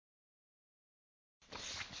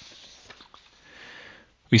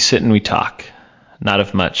We sit and we talk, not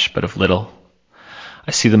of much, but of little.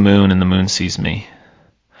 I see the moon and the moon sees me.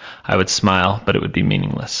 I would smile, but it would be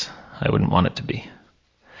meaningless. I wouldn't want it to be.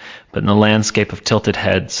 But in the landscape of tilted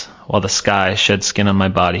heads, while the sky sheds skin on my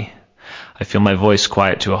body, I feel my voice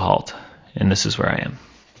quiet to a halt, and this is where I am.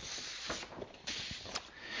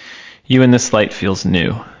 You in this light feels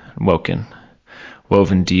new, woken,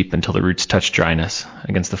 woven deep until the roots touch dryness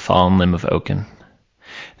against the fallen limb of oaken.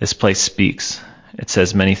 This place speaks. It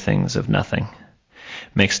says many things of nothing,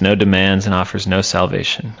 makes no demands and offers no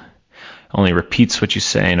salvation, only repeats what you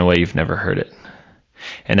say in a way you've never heard it.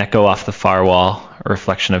 An echo off the far wall, a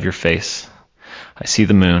reflection of your face. I see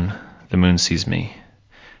the moon sees me.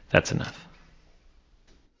 That's enough.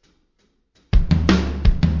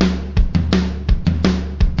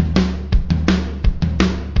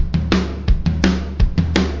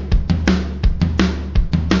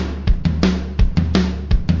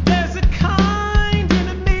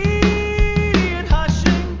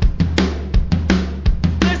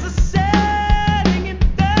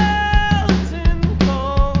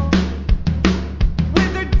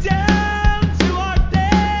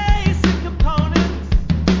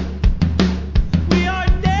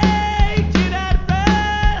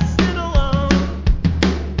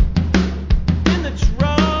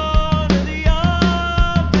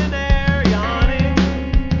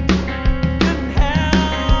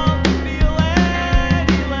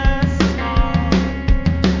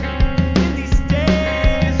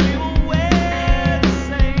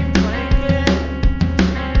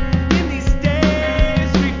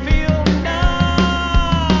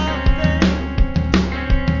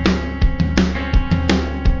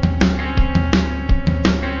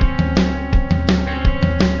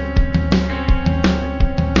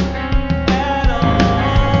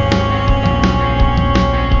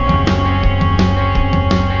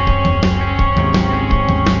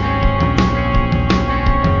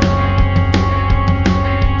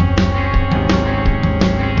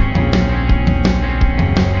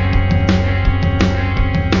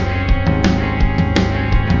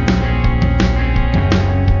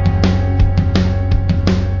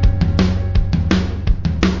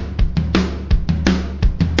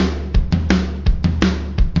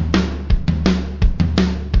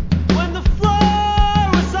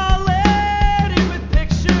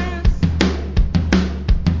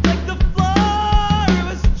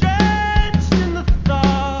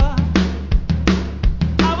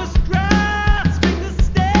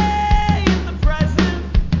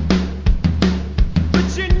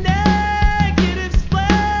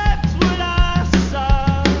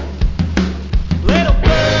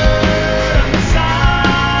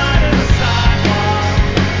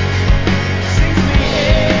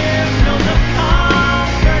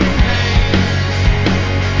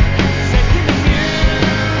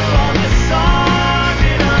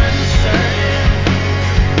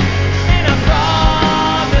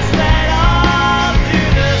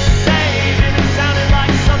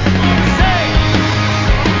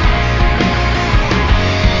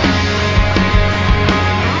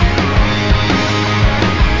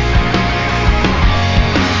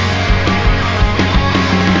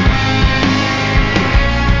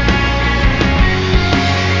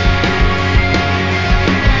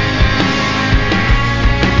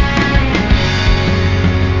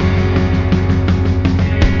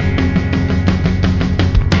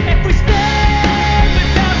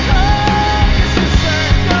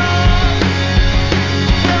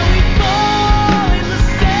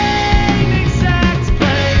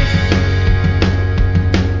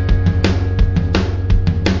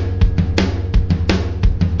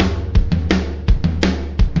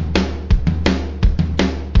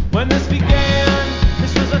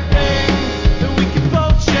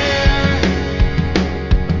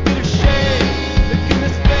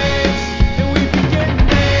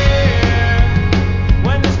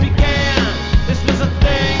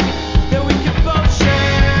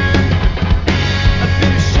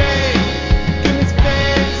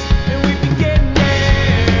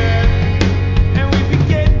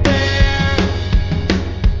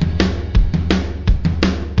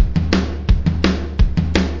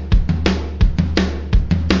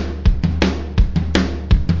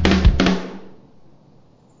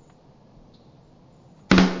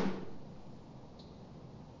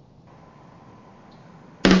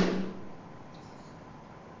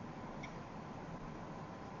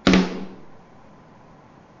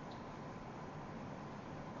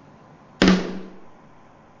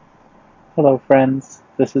 Hello friends,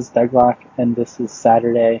 this is Douglock and this is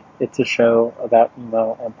Saturday. It's a show about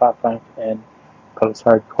emo and pop punk and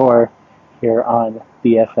post-hardcore here on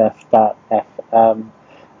BFF.fm.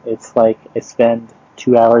 It's like I spend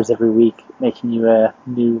 2 hours every week making you a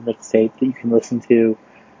new mixtape that you can listen to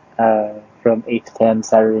from 8 to 10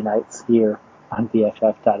 Saturday nights here on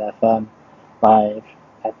BFF.FM live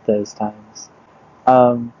at those times.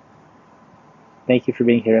 Thank you for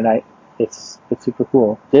being here tonight. It's super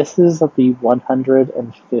cool. This is the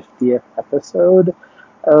 150th episode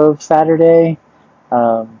of Saturday,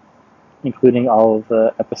 including all of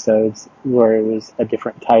the episodes where it was a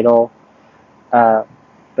different title.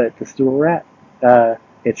 But this is where we're at.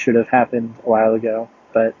 It should have happened a while ago,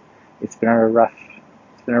 but it's been a rough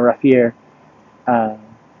year.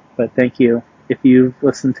 But thank you. If you've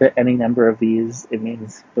listened to any number of these, it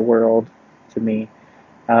means the world to me.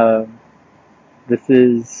 This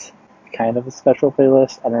is kind of a special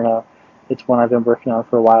playlist. I don't know. It's one I've been working on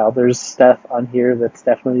for a while. There's stuff on here that's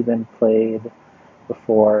definitely been played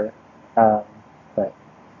before, but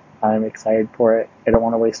I'm excited for it. I don't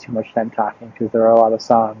want to waste too much time talking because there are a lot of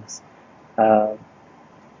songs. I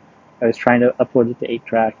was trying to upload it to 8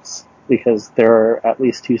 tracks because there are at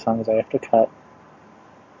least 2 songs I have to cut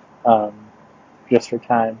just for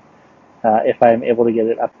time. If I'm able to get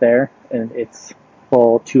it up there and it's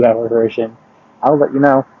full 2-hour version, I'll let you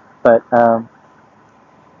know. But I'm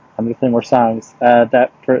gonna play more songs.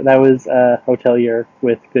 That was Hotelier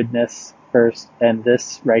with Goodness first, and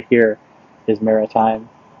this right here is Maritime.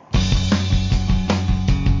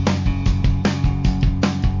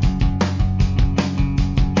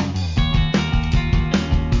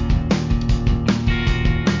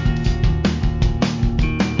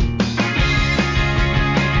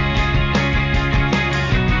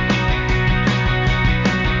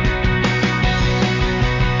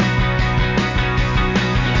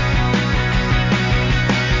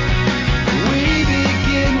 We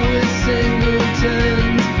begin with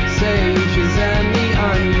singletons, sages and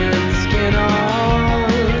neon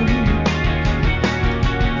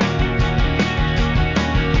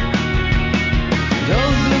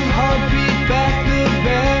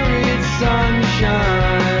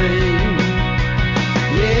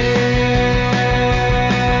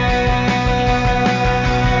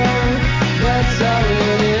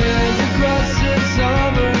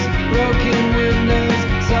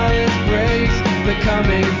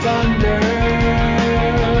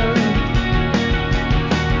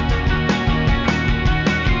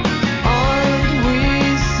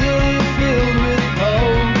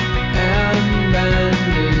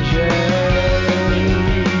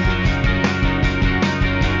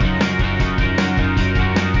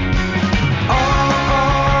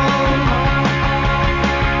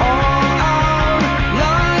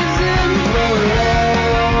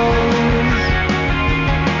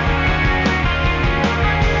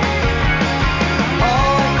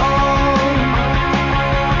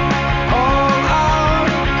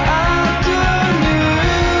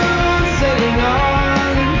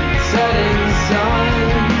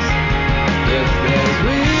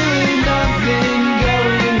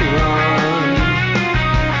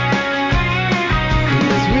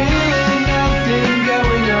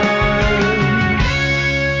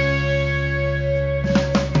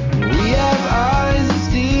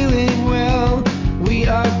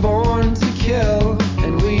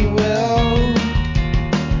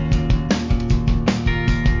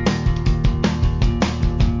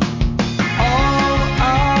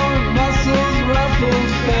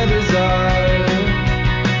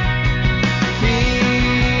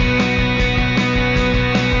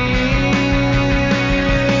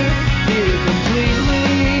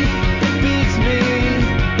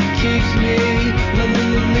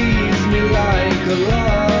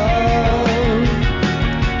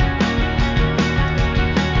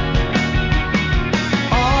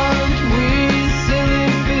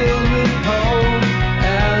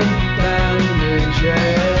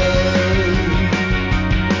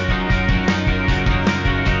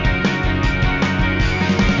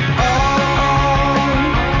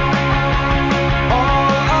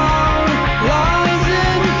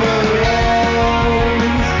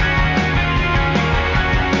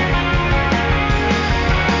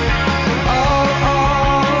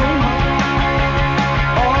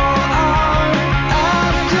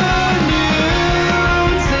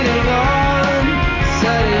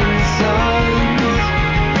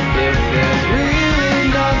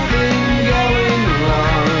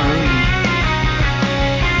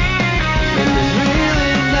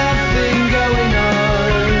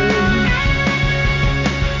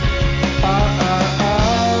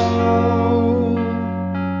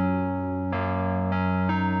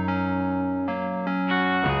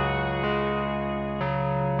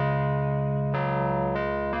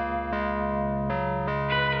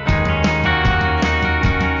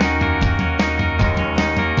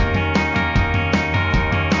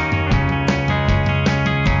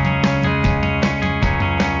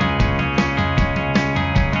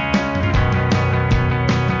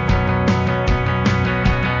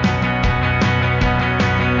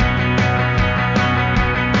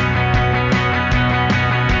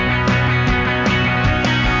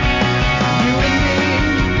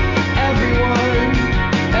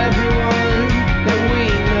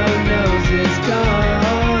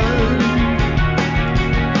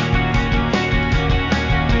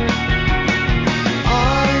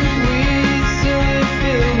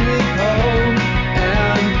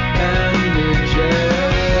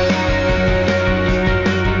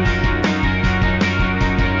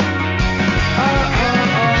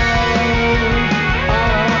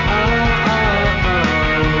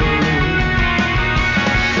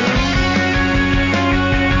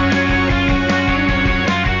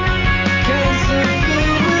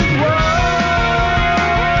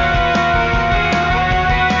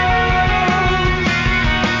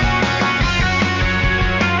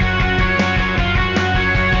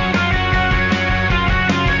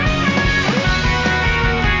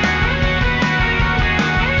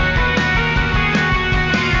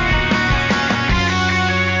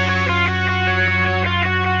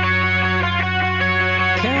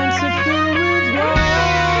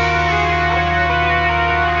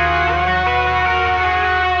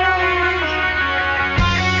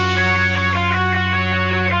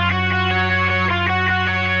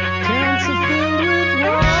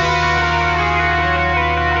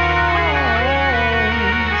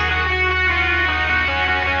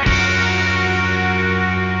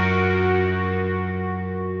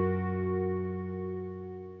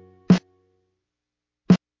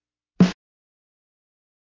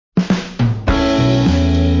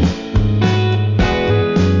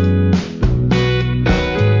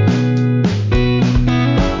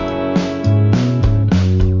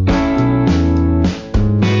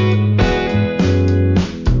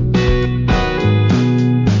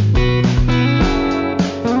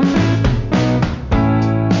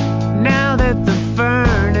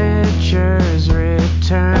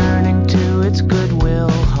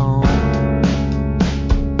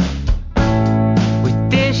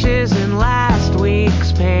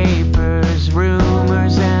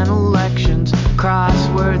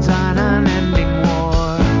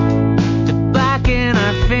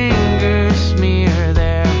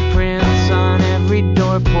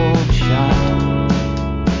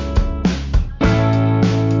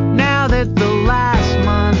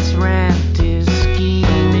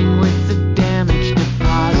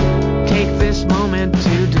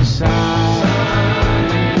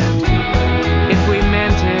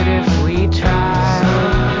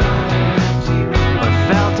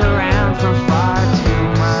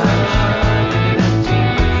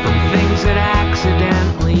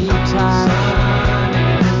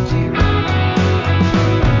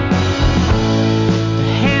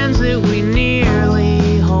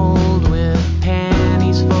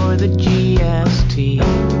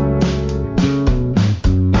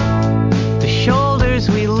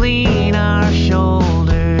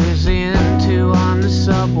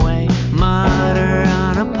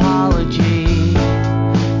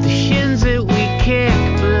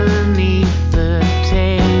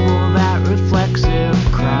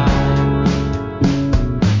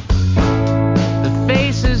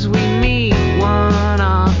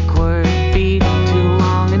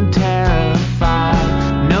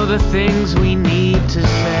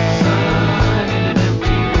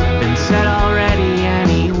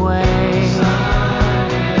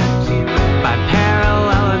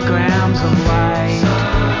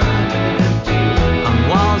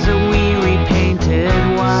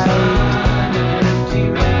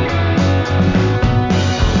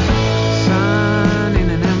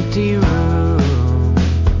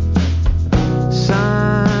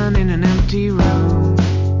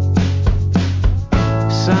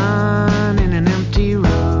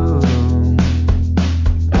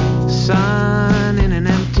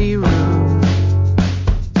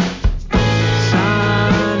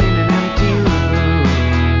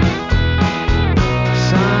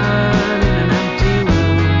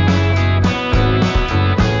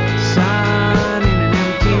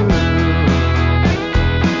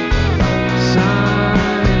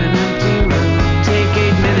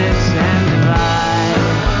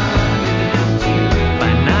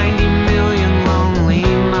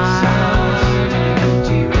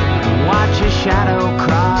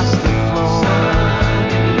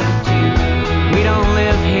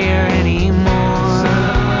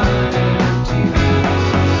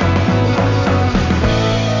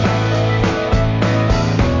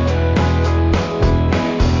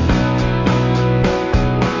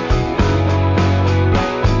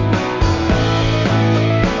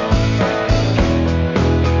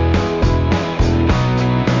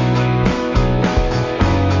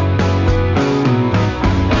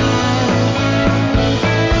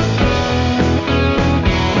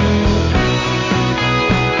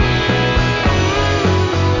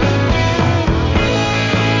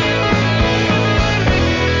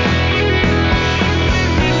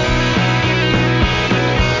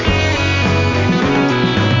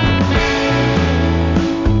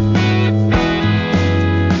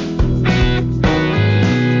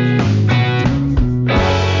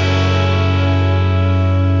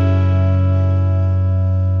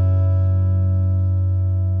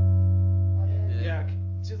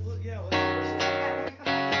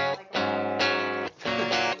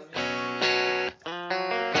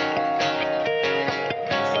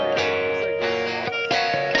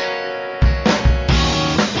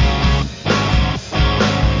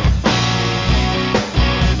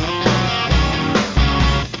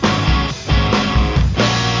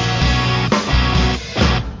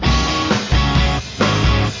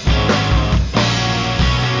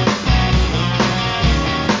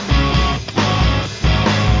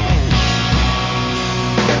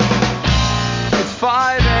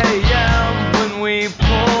 5 a.m. when we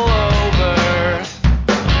pull over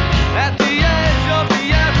at the edge of the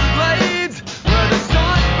Everglades, where the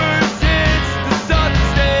sun first hits the southern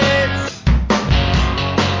states.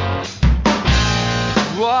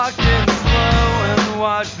 Walking slow and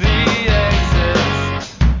watch the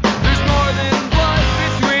exits. There's more than blood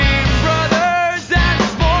between brothers, and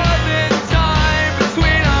it's more than time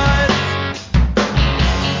between us.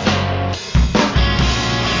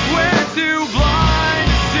 We're too blind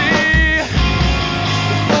to see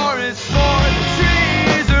the forest for the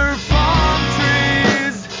trees or palm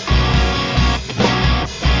trees.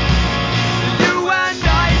 You and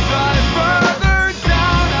I drive further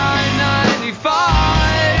down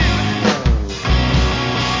I-95.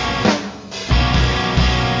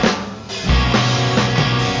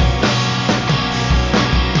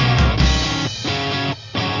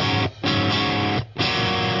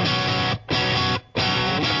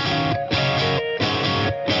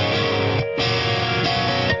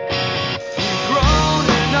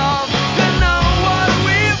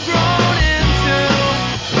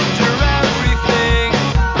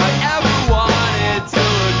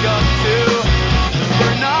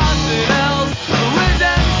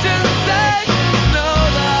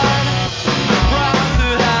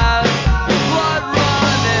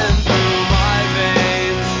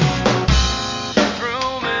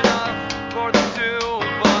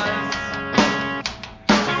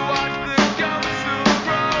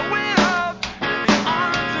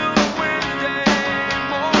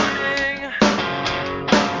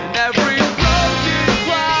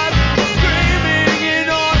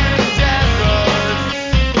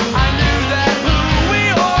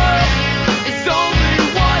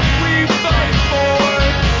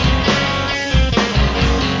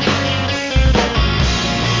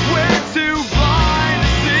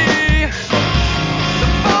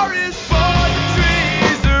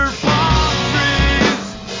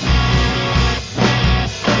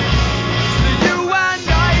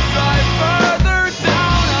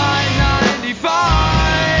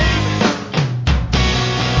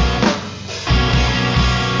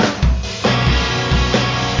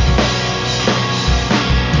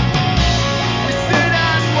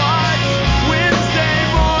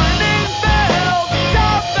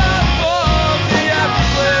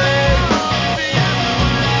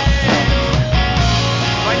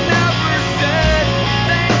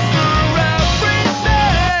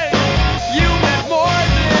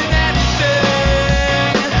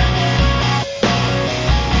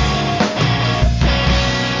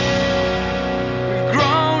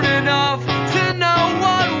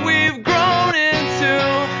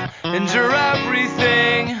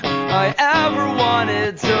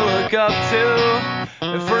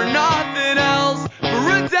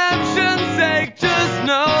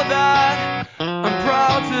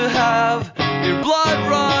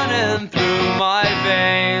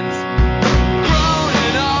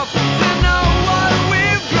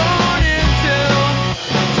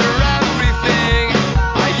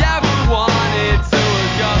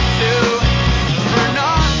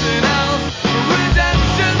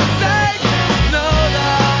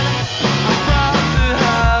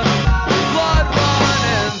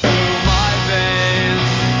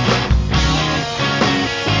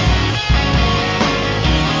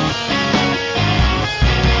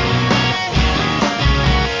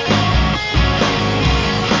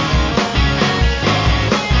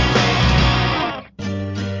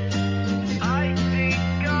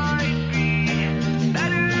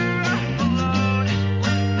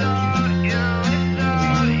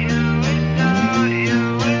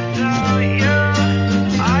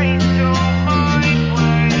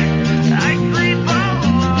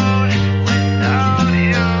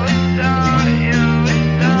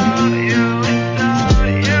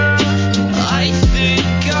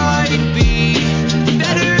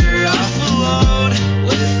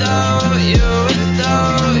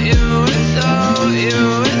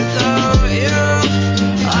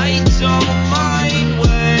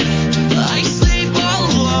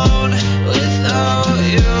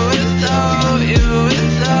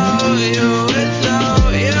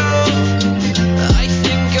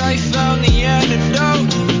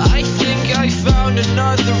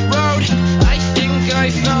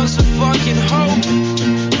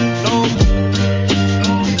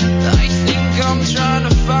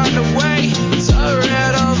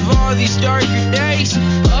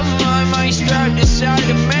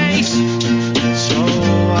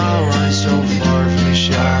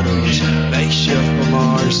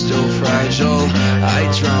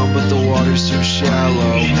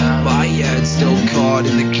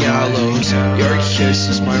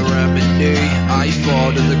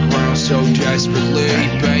 fall to the ground so desperately.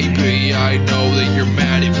 Baby, I know that you're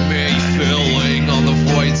mad at me, filling all the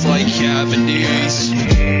voids like cavities.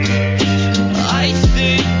 I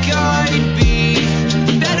think I'd be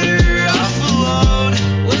better off alone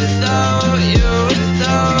without you,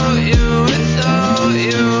 without you, without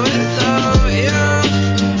you, without you.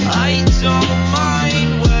 I don't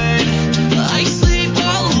mind when I sleep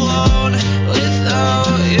all alone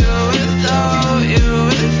without you, without you,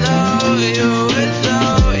 without you,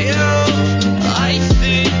 without you. I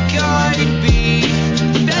think I'd be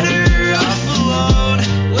better off alone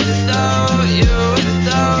without you,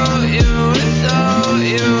 without you, without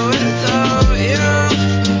you, without you.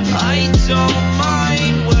 I don't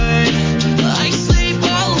mind when I sleep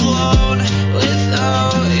all alone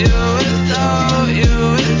without you, without you,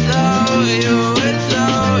 without you,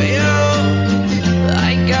 without you.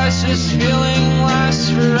 I guess this feeling lasts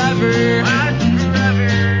forever.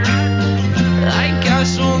 I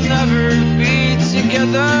guess we'll never be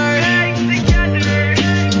together.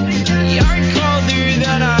 You're colder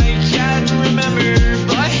than I can remember,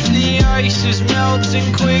 but the ice is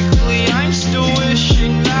melting quickly. I'm still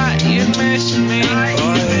wishing that you missed me.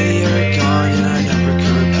 But you're gone and I never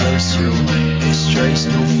could replace you. It's trace,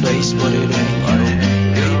 no face, but it ain't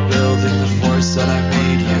you. Rebuilding the force that I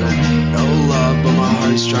made you. No love, but my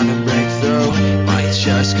heart's trying to break through my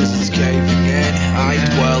chest cause it's caving in. I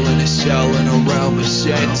dwell in a cell in a realm of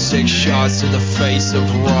sin. 6 shots in the face of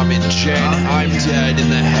rum and gin. I'm dead in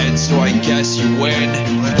the head, so I guess you win.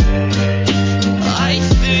 I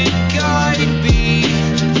think I'd be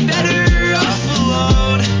better off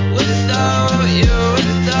alone without you,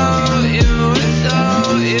 without you,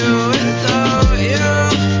 without you, without you.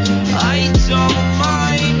 I don't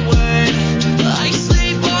mind when I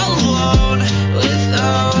sleep all alone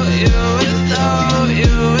without you, without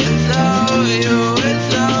you, without you,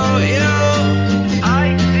 without you.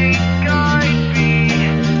 I think I'd be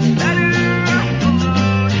better off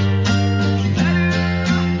alone. Better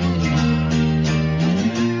off alone.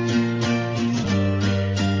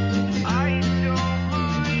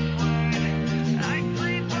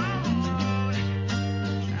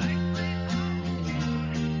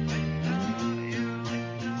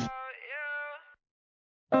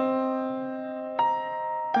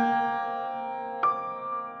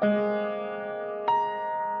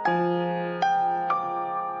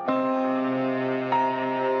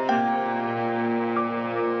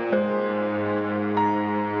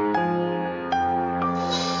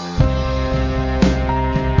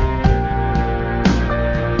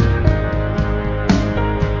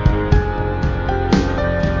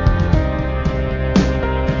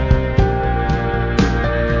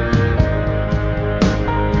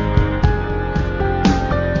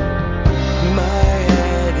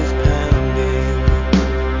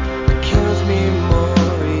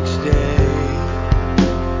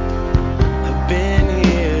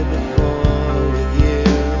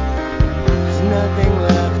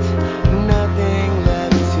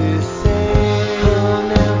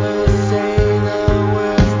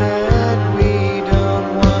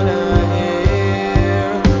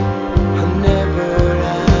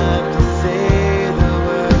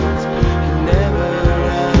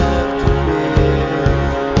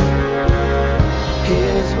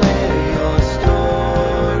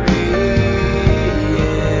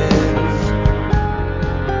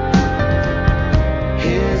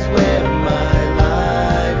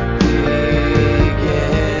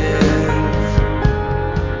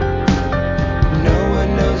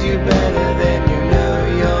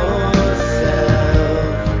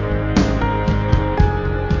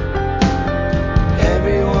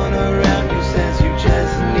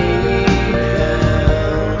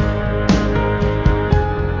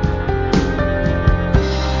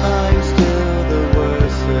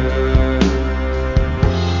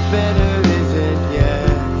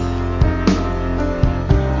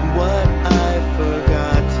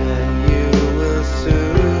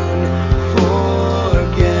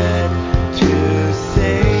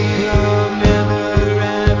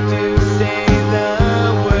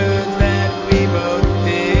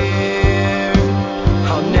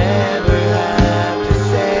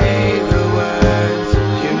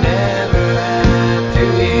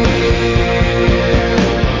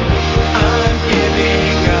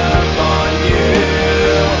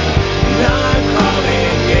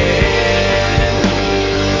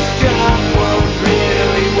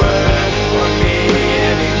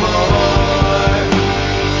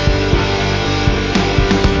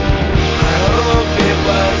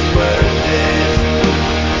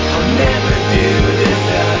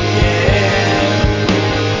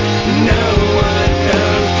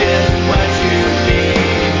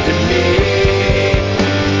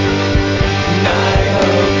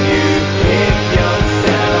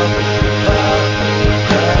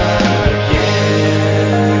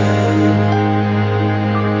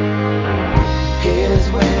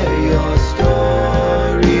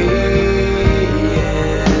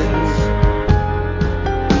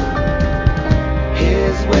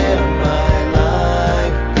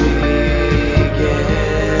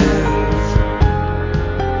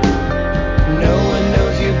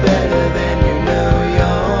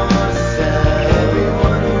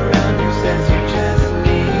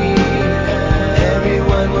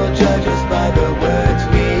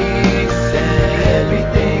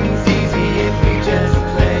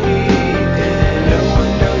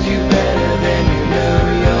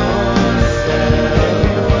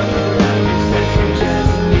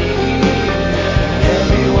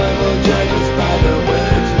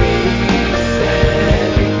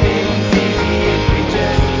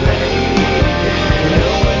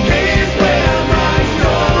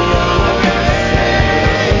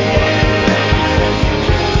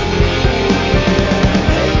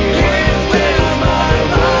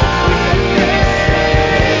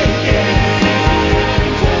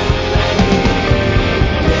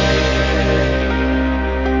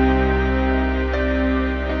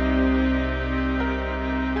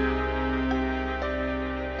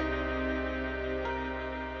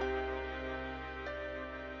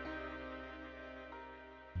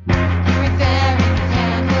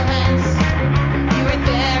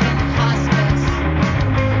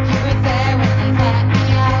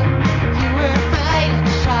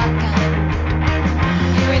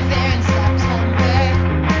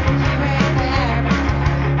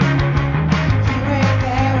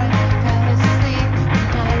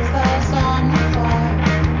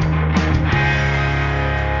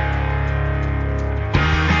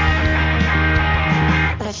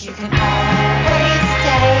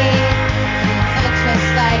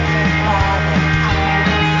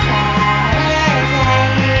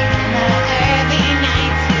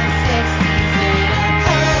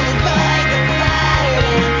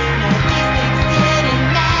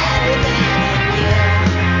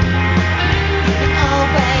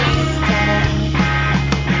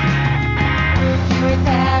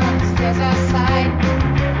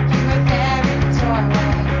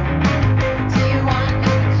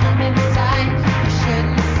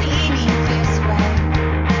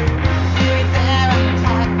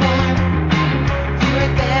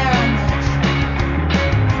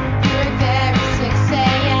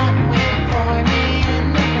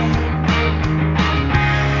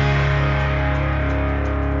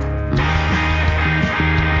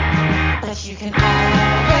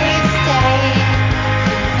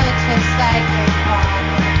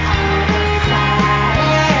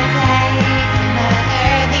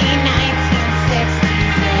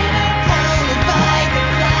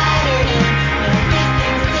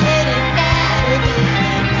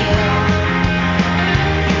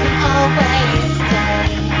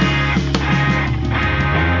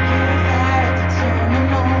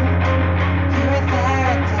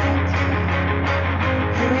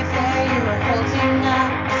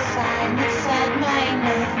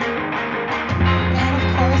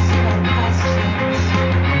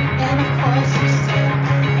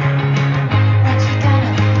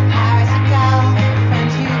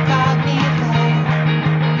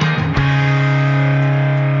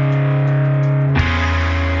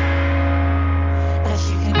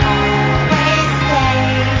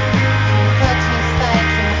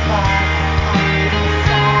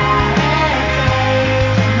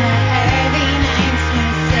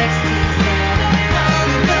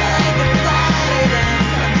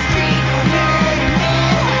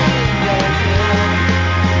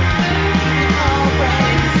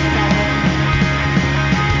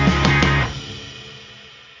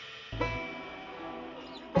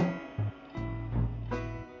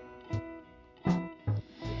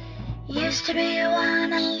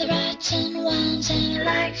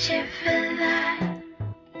 liked you for that.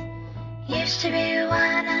 Used to be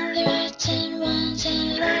one of the rotten ones,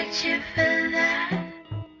 and I liked you for that.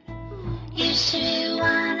 Used to be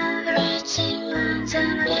one of the rotten ones,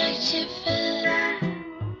 and I liked you for that.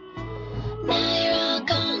 Now you're all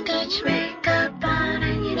gone, got your makeup on,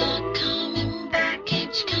 and you're not coming back.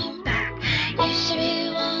 Can't you come back? Used to be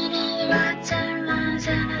one of the rotten ones,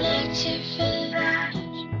 and I liked you for that.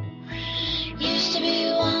 Used to be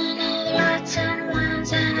one of the rotten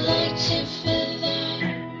ones, and I liked you for that.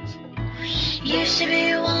 Used to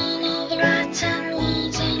be one of the rotten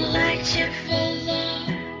ones, and I liked you for that.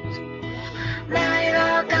 Now you're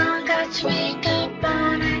all gone, got your makeup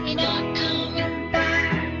on, and you're not coming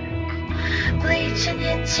back. Bleaching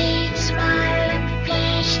your teeth, smiling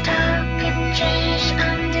flash, talking trash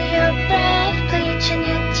under your breath. Bleaching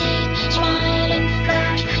your teeth, smiling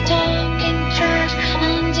flash, talking trash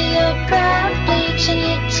under your breath. Bleaching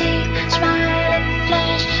your teeth, smiling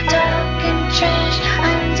flash, talking trash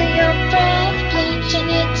under your breath. Bleaching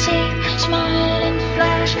your teeth, smiling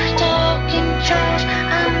flash, talking trash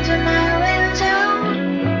under my window.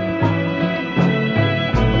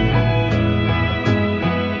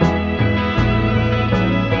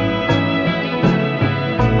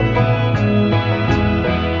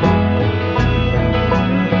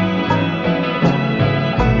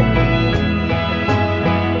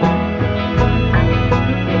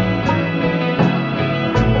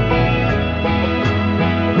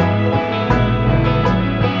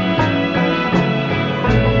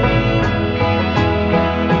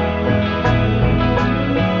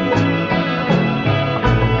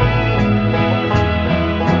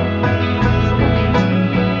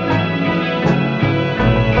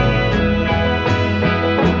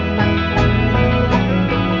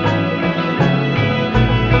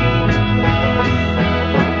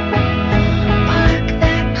 Park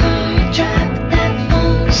that car, drop that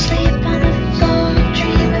phone, sleep on the floor,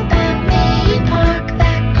 dream about me. Park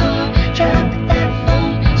that car, drop that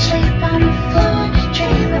phone, sleep on the floor,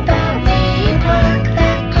 dream about me. Park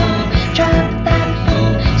that car, drop that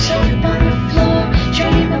phone, sleep on the floor,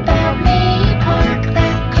 dream about me. Park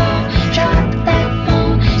that car, drop that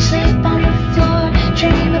phone, sleep on the floor,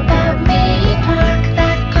 dream about me. Park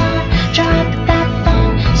that car, drop that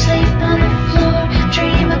phone, sleep on the floor,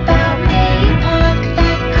 dream about me. Park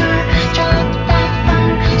that car, drop that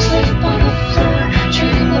phone, sleep on the floor,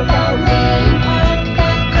 dream about me. Park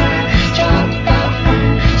that car, drop that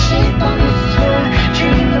phone, sleep on the floor, dream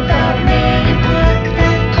about me. Park that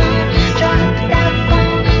car, drop that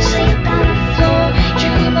phone, sleep on the floor,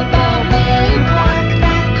 dream about me. Park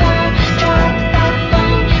that car, drop that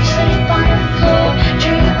phone, sleep on the floor,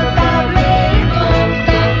 dream about me. Park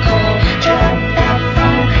that car, drop that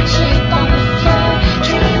phone, sleep on the floor,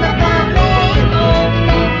 dream about me. Park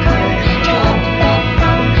that car, drop that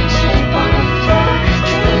phone, sleep on the floor,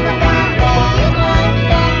 dream about me. Park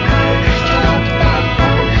that car, drop that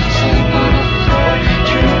phone, sleep on the floor,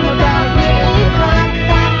 dream about me. Park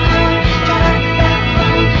that car, drop that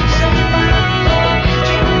phone, sleep on the floor,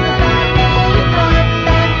 dream about me. Park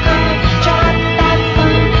that car, drop that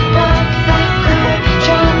phone, park that car,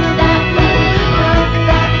 drop that phone, park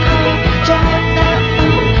that car, drop that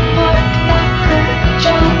phone, park that car,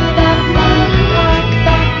 drop that me. Park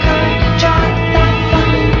that car, drop that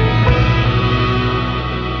phone.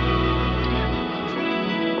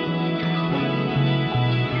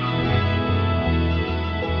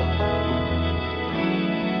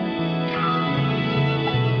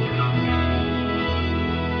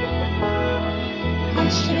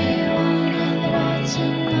 Used to be one of the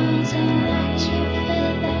rotten ones, and I liked you for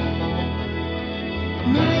that.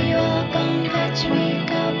 Now you're all gone, got your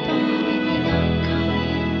makeup on, and you're not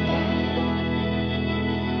coming back.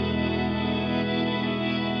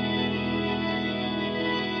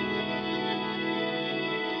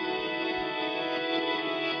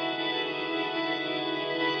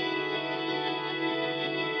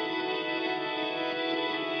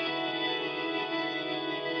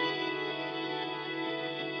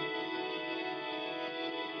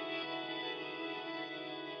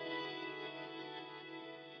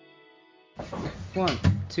 One,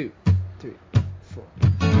 two, three, four.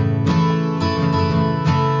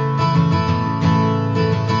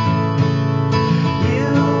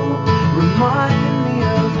 You remind me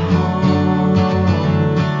of home.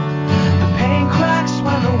 The paint cracks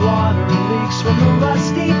when the water leaks from the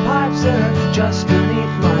rusty pipes that are just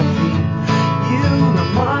beneath my feet. You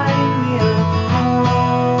remind me of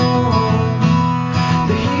home.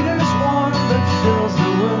 The heater's warm but fills the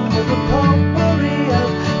room with a potpourri of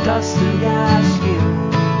dust and gas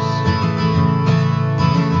fumes.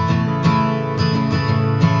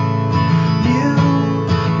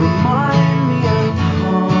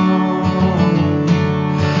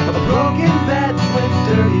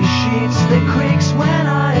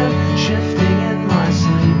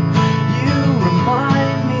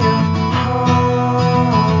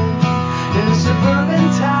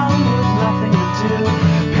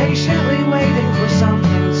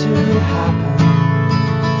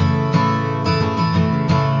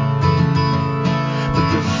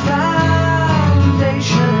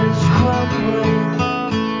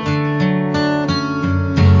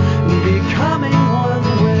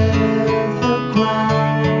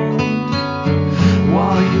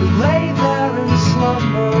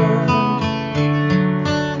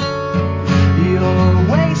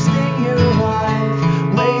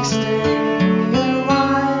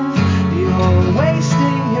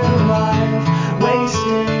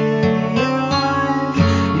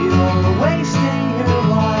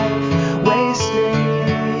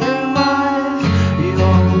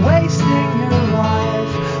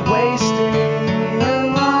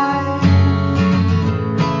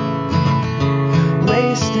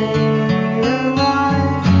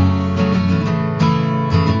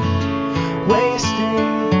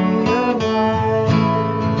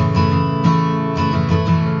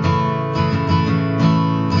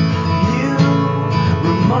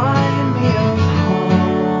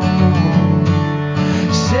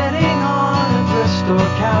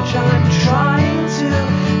 I'm trying to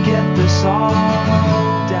get this all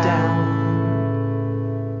down.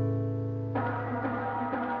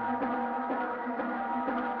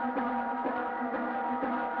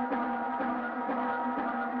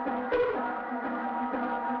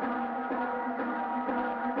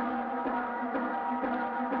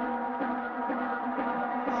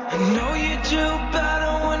 I know you do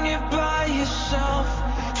better when you're by yourself,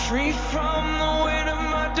 free from the weight of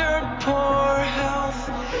my dirt poor health.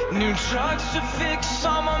 New drugs to fix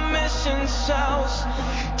all my missing cells.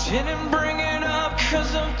 Didn't bring it up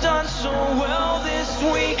cause I've done so well this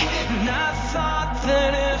week. And I thought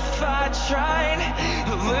that if I tried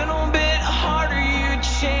a little bit harder you'd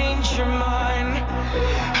change your mind.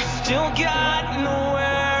 I still got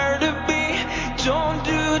nowhere to be, don't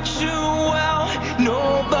do too well,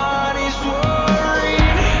 nobody's worried.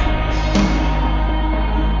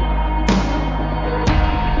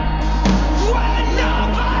 When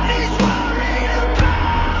nobody's worried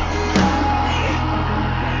about me.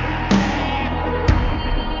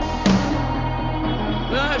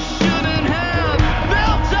 I shouldn't have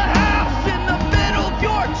built a house in the middle of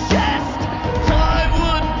your chest.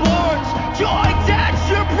 Plywood boards joined at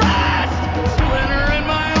your breast. Splinter in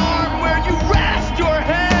my arm where you rest your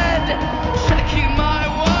head. Checking my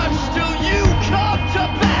watch till you come to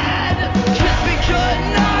bed. Kiss me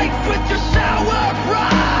goodnight with your sour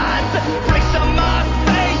breath. Breaks on my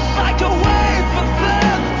face like a wave of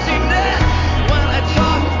emptiness. When I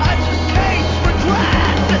talk, I just taste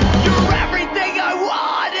regret. You're everything I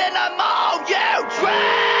want and I'm all you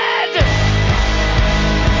dread.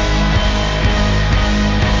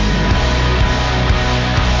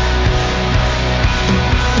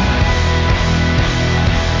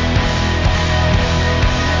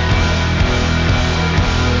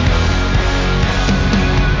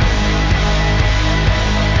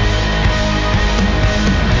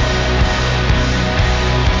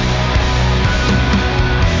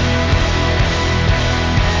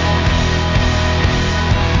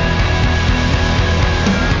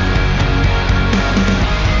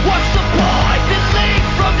 What's the poison leak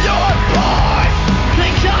from your pores?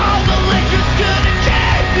 Think all the liquor's gonna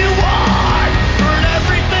keep you warm. Burn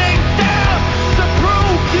everything down to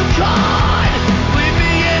prove you could. Leave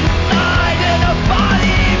me inside in a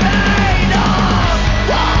body made of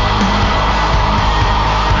wood.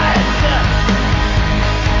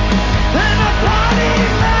 In a body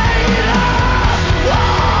made of wood.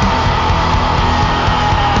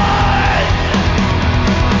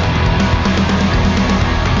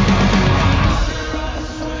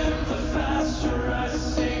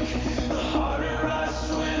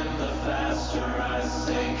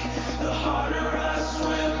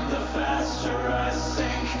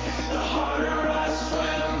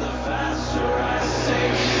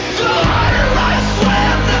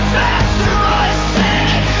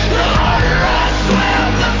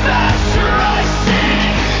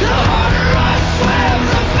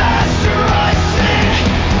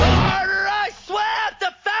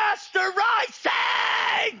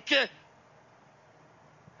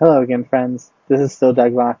 Hello again, friends. This is still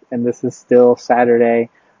Doug Mock, and this is still Saturday.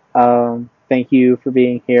 Thank you for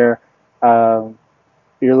being here. You're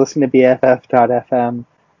listening to BFF.FM.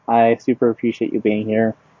 I super appreciate you being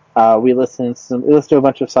here. We listen to a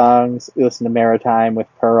bunch of songs. We listen to Maritime with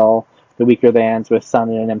Pearl, The Weaker Thans with Sun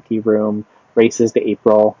in an Empty Room, Races to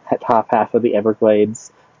April, Top Half of the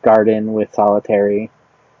Everglades, Garden with Solitary,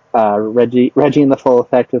 Reggie in the Full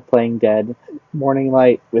Effect with Playing Dead, Morning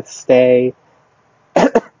Light with Stay,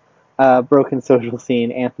 Broken Social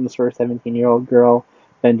Scene, Anthems for a 17-Year-Old Girl,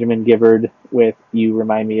 Benjamin Gibbard with You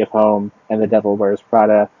Remind Me of Home, and The Devil Wears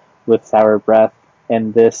Prada with Sour Breath.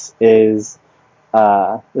 And this is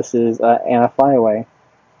Anna Flyaway.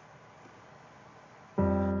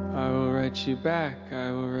 I will write you back,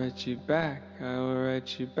 I will write you back, I will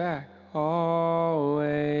write you back,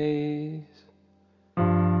 always.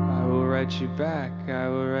 I will write you back, I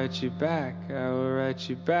will write you back, I will write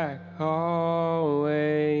you back, always.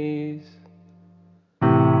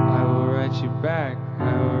 I will write you back,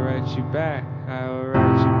 I will write you back, I will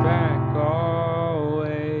write you back,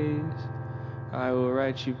 always. I will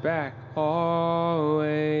write you back,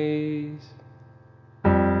 always.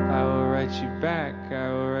 I will write you back, I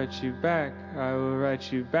will write you back, I will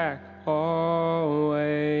write you back, always.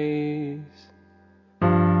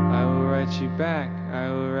 I will write you back, I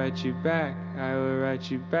will write you back, I will write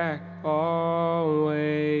you back, always.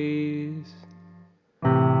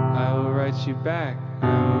 I will write you back, I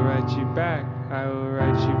will write you back, I will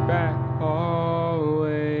write you back,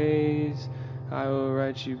 always. I will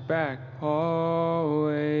write you back,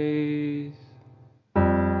 always.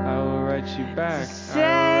 I will write write you back.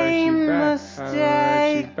 Same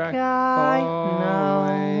mistake I know.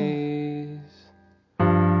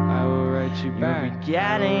 I will write you back. You're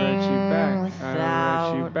begetting I will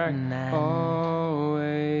write you without back. an end. Always.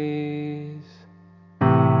 I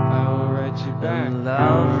will write you back. The I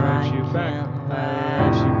love will I write you back. can't I will let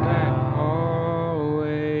write you back. go.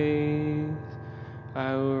 Always.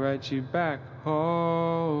 I will write you back.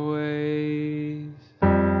 Always.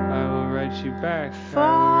 I will write you back. I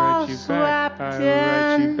will write you back. I will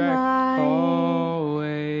write you back.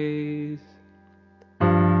 Always.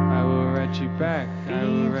 I will write you back. I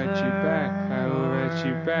will write you back. I will write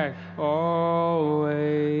you back.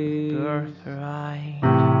 Always. Birthright.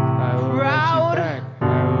 I will write you back. I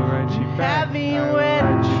will write you back. Heavy I will with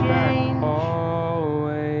write you back. change.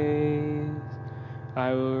 Always.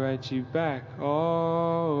 I will write you back.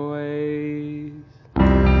 Always. I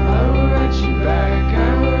will write you back. I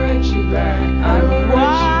will write you back. I will write you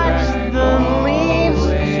Watch back. the leaves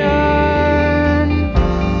turn. I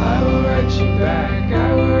will write you back. I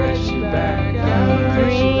will write you back. I will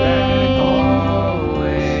write you back.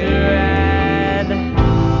 Always. Red. I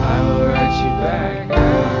will write you back. I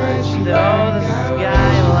will write you Though back. the I will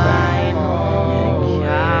write you skyline back. had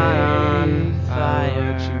caught on I will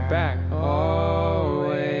write you fire. back.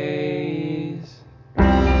 Always.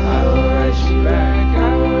 I will write you back. I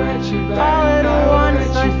will write you back. All at I will once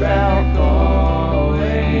write I you back. felt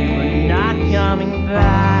Always. we're not coming I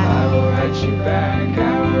back. will write you back. I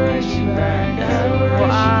will write you back. I will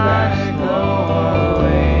write you back. Always.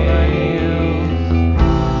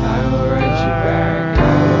 I will write you back. I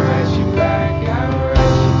will write you back. I will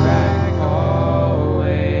write you back.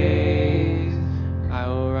 Always. I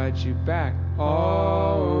will write you back.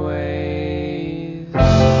 Always.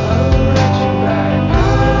 I will write you back. I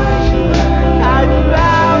will write you back. I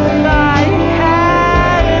bowed my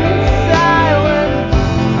head in silence,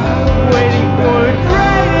 waiting for a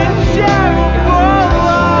great and terrible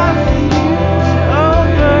loss to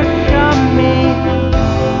overcome me.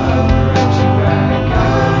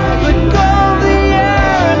 But all the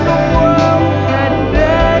air in the world had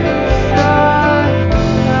been sucked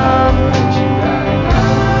up,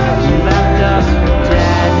 left us for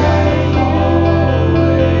dead.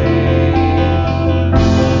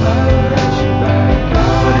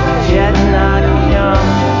 But it did not come.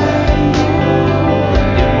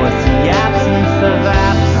 It was the absence of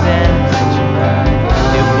absence.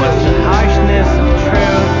 It was the harshness of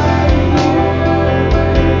truth.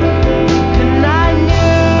 And I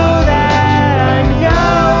knew that I no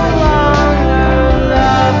longer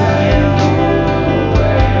loved you. I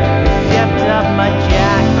zipped up my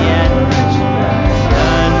jacket,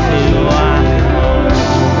 turned to walk home.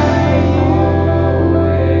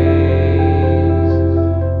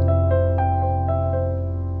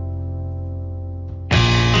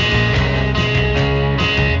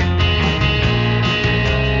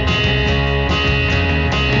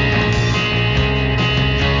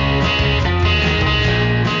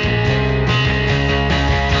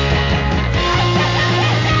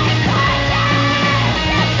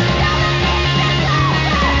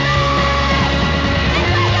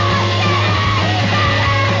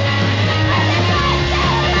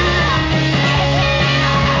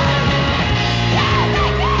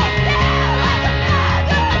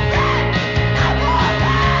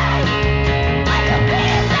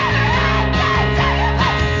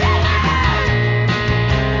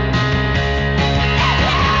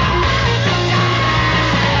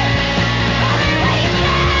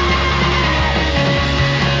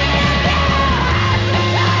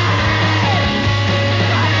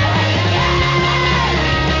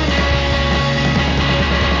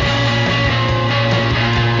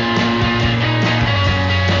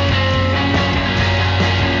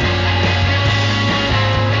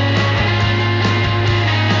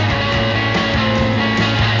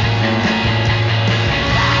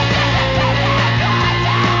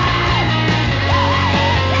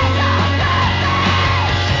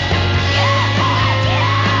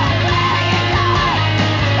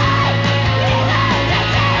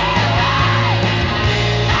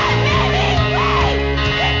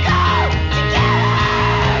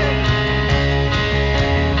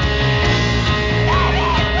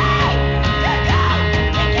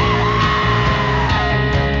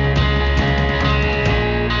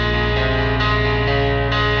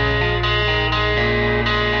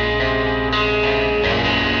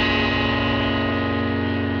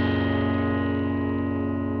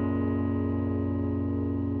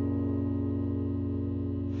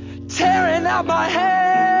 Tearing out my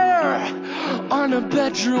hair on a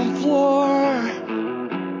bedroom floor.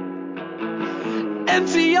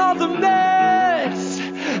 Empty all the meds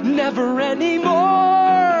never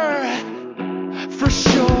anymore, for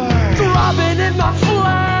sure. Throbbing in my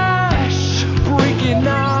flesh, breaking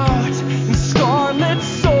out in scarlet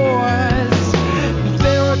sores.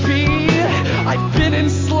 Therapy, I've been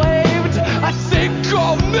enslaved. I think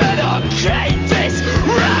I'll medicate this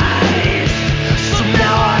rage. So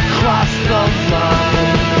now I cross the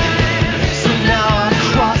line. So now I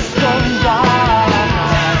cross the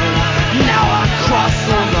line. Now I cross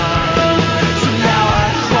the line. So now I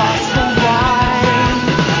cross the line.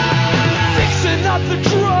 Fixing up the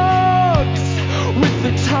drugs with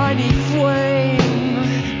the tiny flame.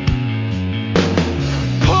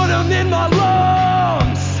 Put 'em in my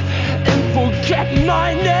lungs and forget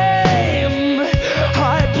my name.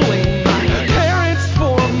 I blame my parents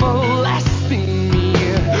for molesting me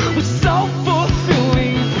with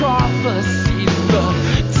self-fulfilling prophecies. The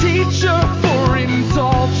teacher for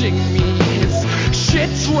indulging me. His shit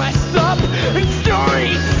dressed up in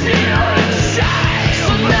storytelling shame.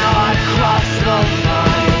 So now I cross the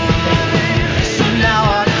line. So now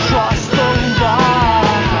I cross the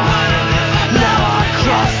line. Now I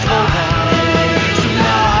cross the line. So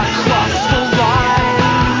now I cross the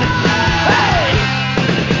line. Hey!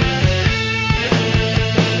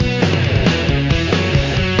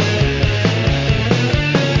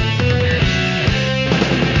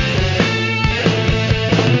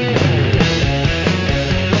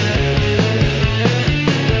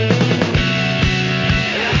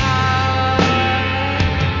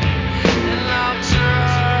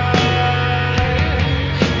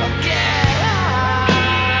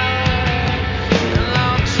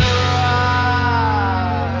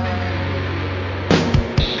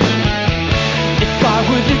 If I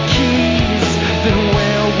were the keys, then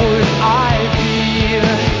where would I be?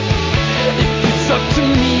 If it's up to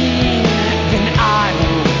me, then I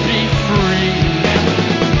will be free.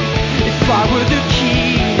 If I were the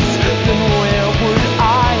keys, then where would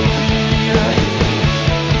I be?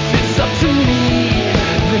 If it's up to me,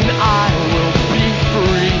 then I will be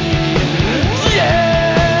free.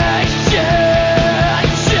 Yeah, yeah,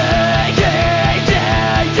 yeah, yeah,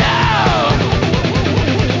 yeah, yeah.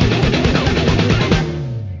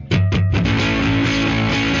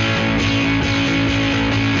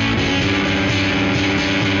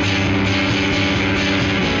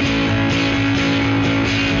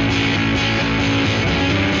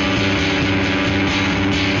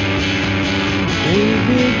 We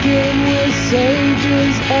begin with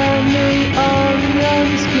sages and the onion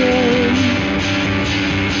skin.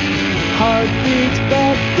 Heartbeats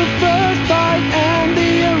bet the first bite and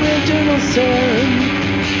the original sin.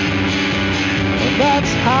 Well,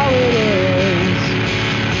 that's how it is.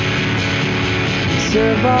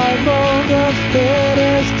 Survival the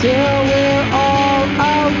fittest till we're all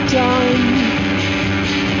outdone.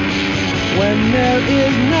 When there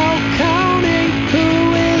is no counting who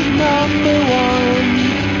is number one.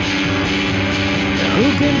 Who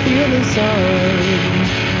can feel the sun?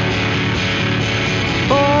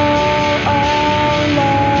 All our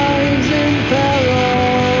lives in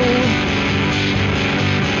peril.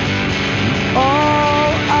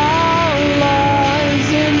 All our lives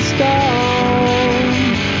in stone.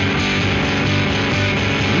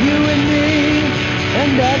 You and me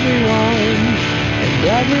and everyone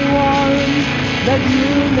that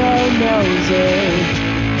you know knows it.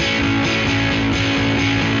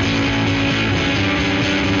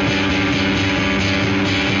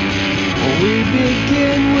 We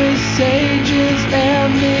begin with sages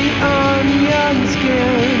and the onion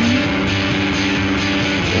skin.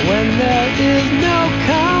 When there is no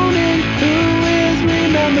counting who is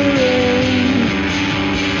remembering,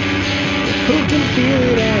 who can feel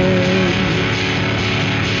it end.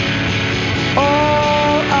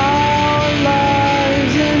 All our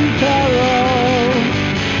lives in peril,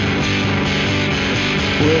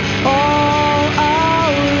 with all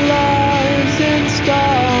our lives in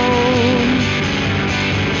stone.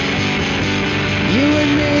 You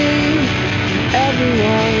and me,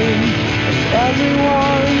 everyone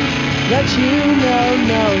that you know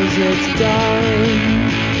knows it's done.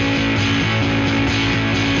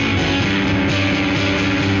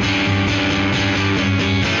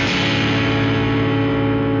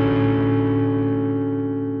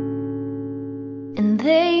 And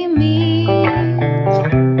they meet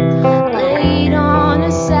late on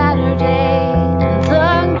a Saturday in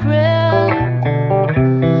the grill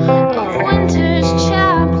of winter's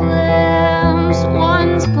chaplains.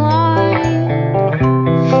 One's blind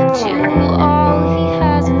to all he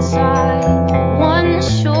has inside.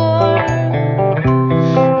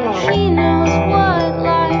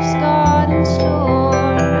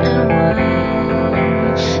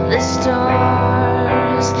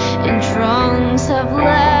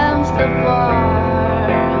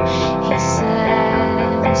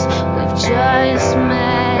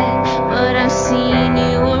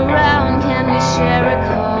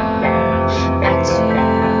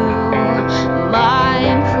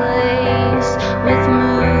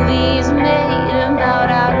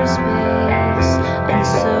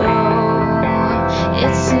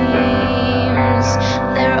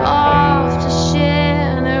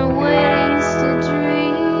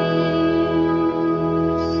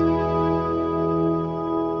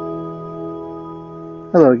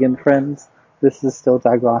 Hello again, friends. This is still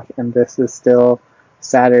Douglock, and this is still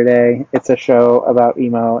Saturday. It's a show about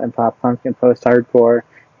emo and pop punk and post-hardcore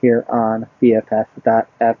here on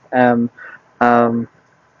BFF.fm.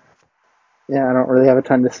 Yeah, I don't really have a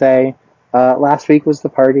ton to say. Last week was the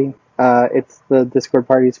party. It's the Discord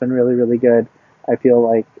party's been really, really good. I feel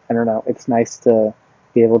like, I don't know, it's nice to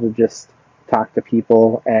be able to just talk to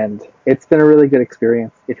people, and it's been a really good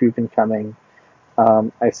experience if you've been coming.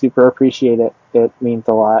 I super appreciate it. It means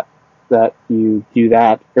a lot that you do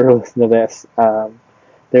that or listen to this.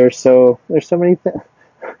 There's so many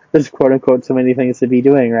there's quote unquote so many things to be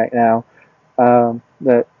doing right now,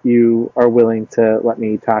 that you are willing to let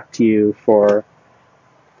me talk to you for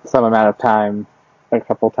some amount of time, a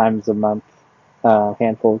couple times a month,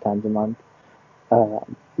 handful of times a month. It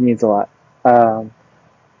means a lot.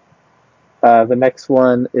 The next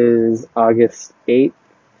one is August 8th,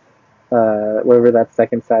 whatever that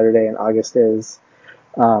second Saturday in August is.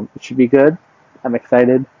 It should be good. I'm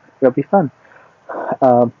excited. It'll be fun.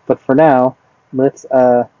 But for now, let's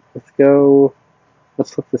go.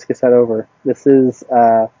 Let's flip this cassette over. This is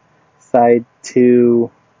side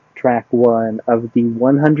 2, track 1 of the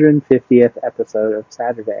 150th episode of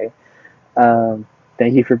Saturday.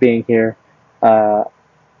 Thank you for being here.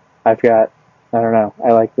 I've got, I don't know,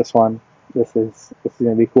 I like this one. This is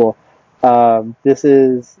gonna be cool. This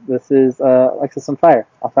is Alexis on Fire.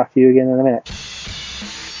 I'll talk to you again in a minute.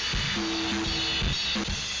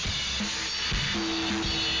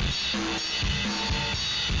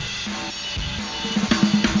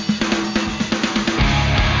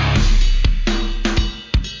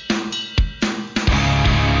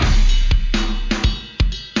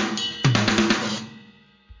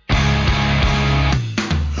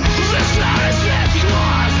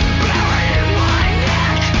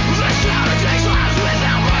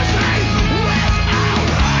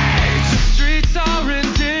 Streets are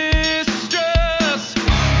in distress.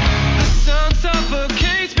 The sun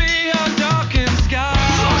suffocates beyond darkened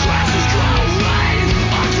skies. The grass is growing.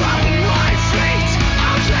 I'm trapping my feet.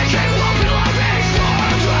 I'm taking what belongs far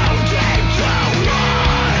too deep to run.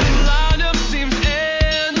 The lineup seems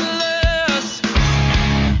endless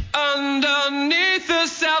underneath the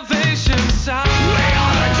Salvation sign. We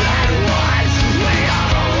are the dead ones. We are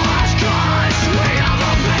the lost cause. We are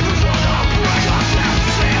the people for the break of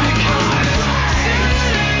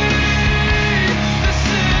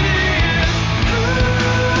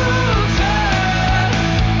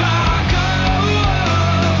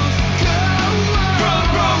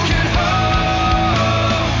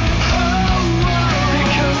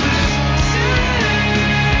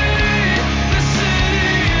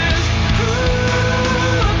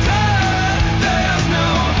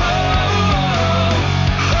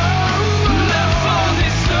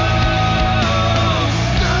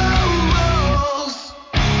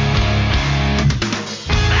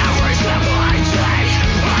every step I take,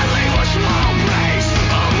 I leave a small piece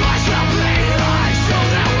of myself behind, so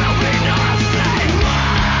there will be nothing left.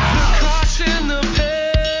 The cracks in the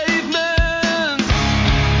pavement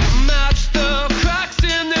match the cracks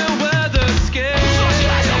in their weather scales. The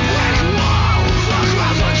sky's a brick wall, the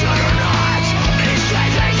crowd's a juggernaut. Each day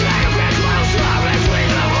they get closer between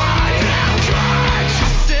the light and dark. I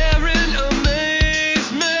stare in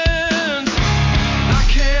amazement. I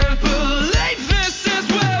can't believe this is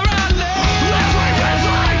where I live. Every breath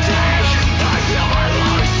I take, I feel my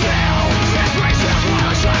lungs fill. This brings me to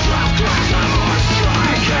the trash of glass and more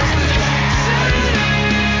strike. Because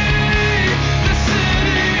the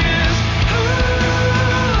city is haunted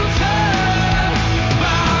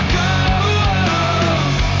by ghosts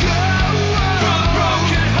from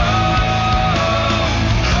broken homes.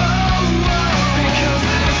 Because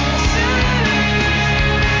this city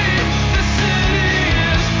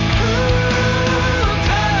is haunted.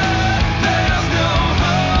 There's no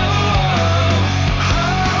hope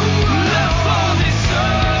left for these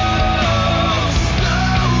souls.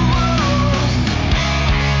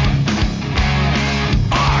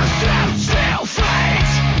 Our steps till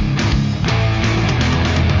fate.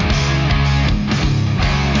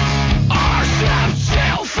 Our steps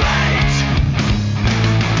till fate.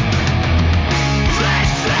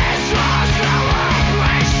 This is our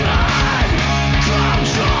celebration. Come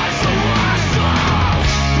join the lost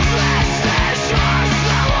souls. This is our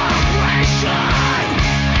celebration.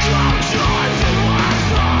 Come join the lost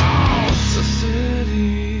souls. The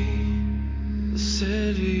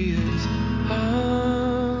city is haunted.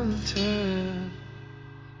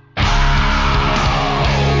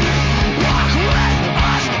 Walk with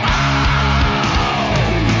us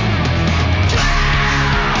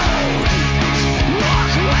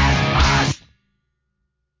Walk with us.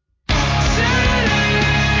 City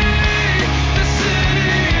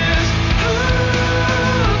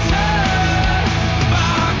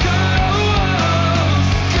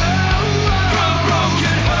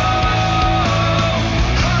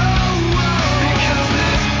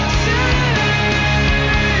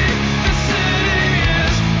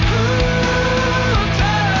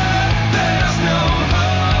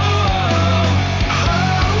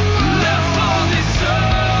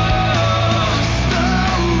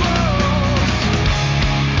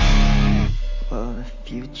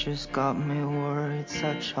got me worried,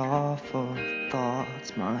 such awful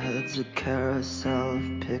thoughts. My head's a carousel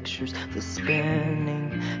of pictures, the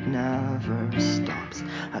spinning never stops.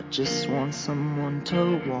 I just want someone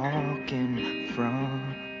to walk in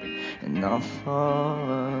front, and I'll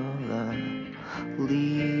follow the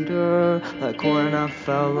leader. Like when I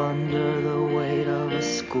fell under the weight of a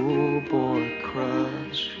schoolboy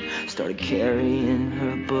crush, started carrying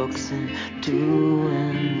her books and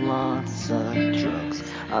doing lots of drugs.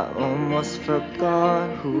 I almost forgot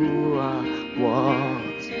who I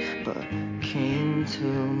was, but came to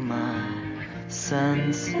my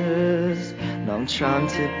senses. Now I'm trying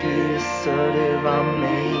to be assertive, I'm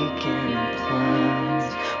making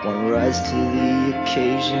plans. Wanna rise to the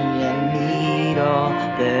occasion, yeah, meet all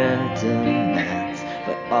their demands.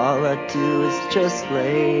 But all I do is just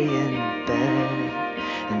lay in bed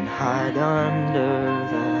and hide under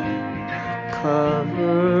the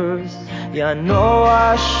covers. Yeah, I know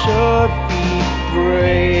I should be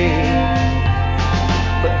brave,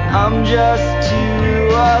 but I'm just too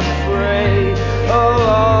afraid of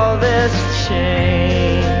all this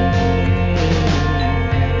change.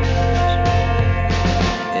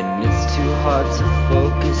 And it's too hard to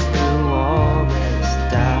focus through all this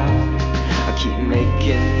doubt. I keep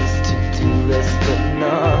making these to-do lists, but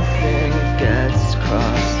nothing gets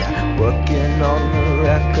crossed out. Working on the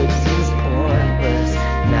record seems pointless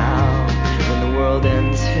now. When the world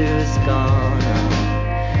ends, who's gonna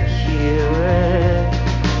hear it?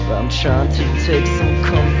 But I'm trying to take some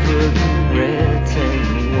comfort in written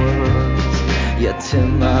words. Yeah,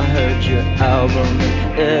 Tim, I heard your album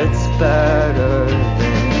and it's better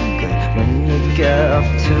than good. When you get off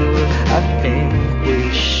tour, I think we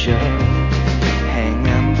should hang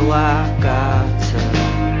and black out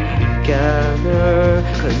together.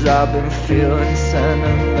 Cause I've been feeling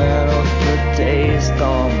sentimental for days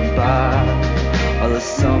gone by. All the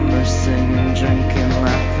summer singing, drinking,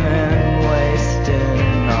 laughing,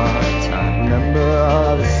 wasting our time. Remember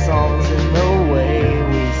all the songs and the way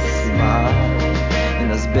we smiled in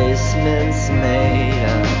those basements made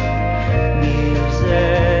of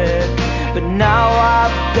music. But now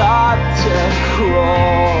I've got to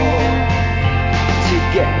crawl to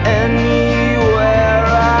get anywhere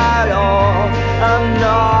at all. I'm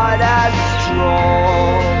not as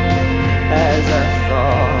strong as I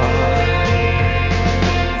thought.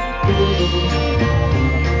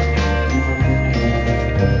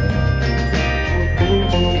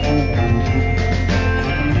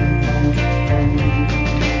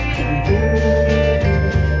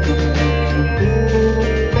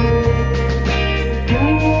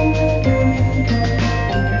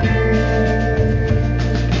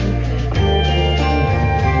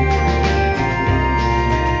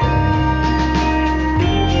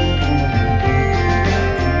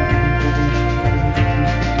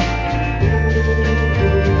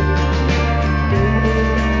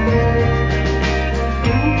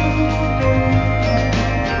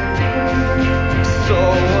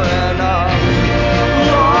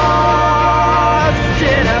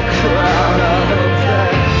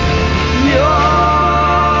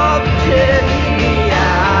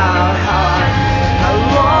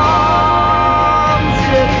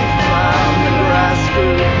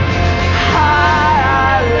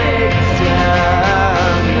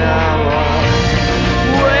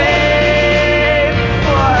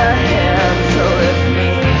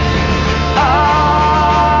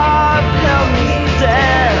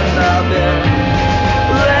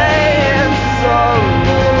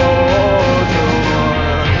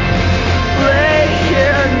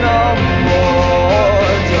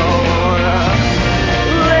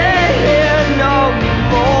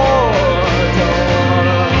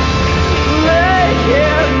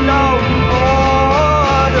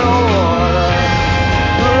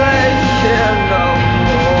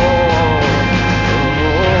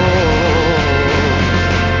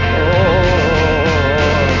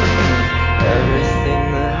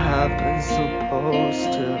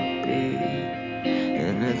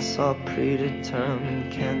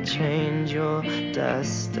 Predetermined, can't change your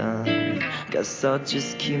destiny. Guess I'll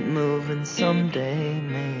just keep moving, someday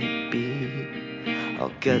maybe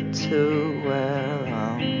I'll get to where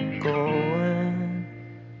I'm going.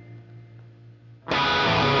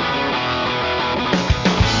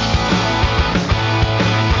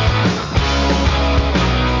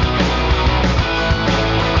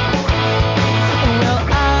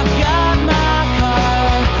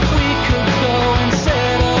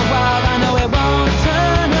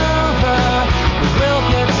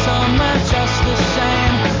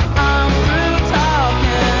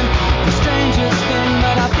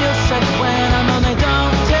 When I know they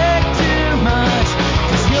don't take too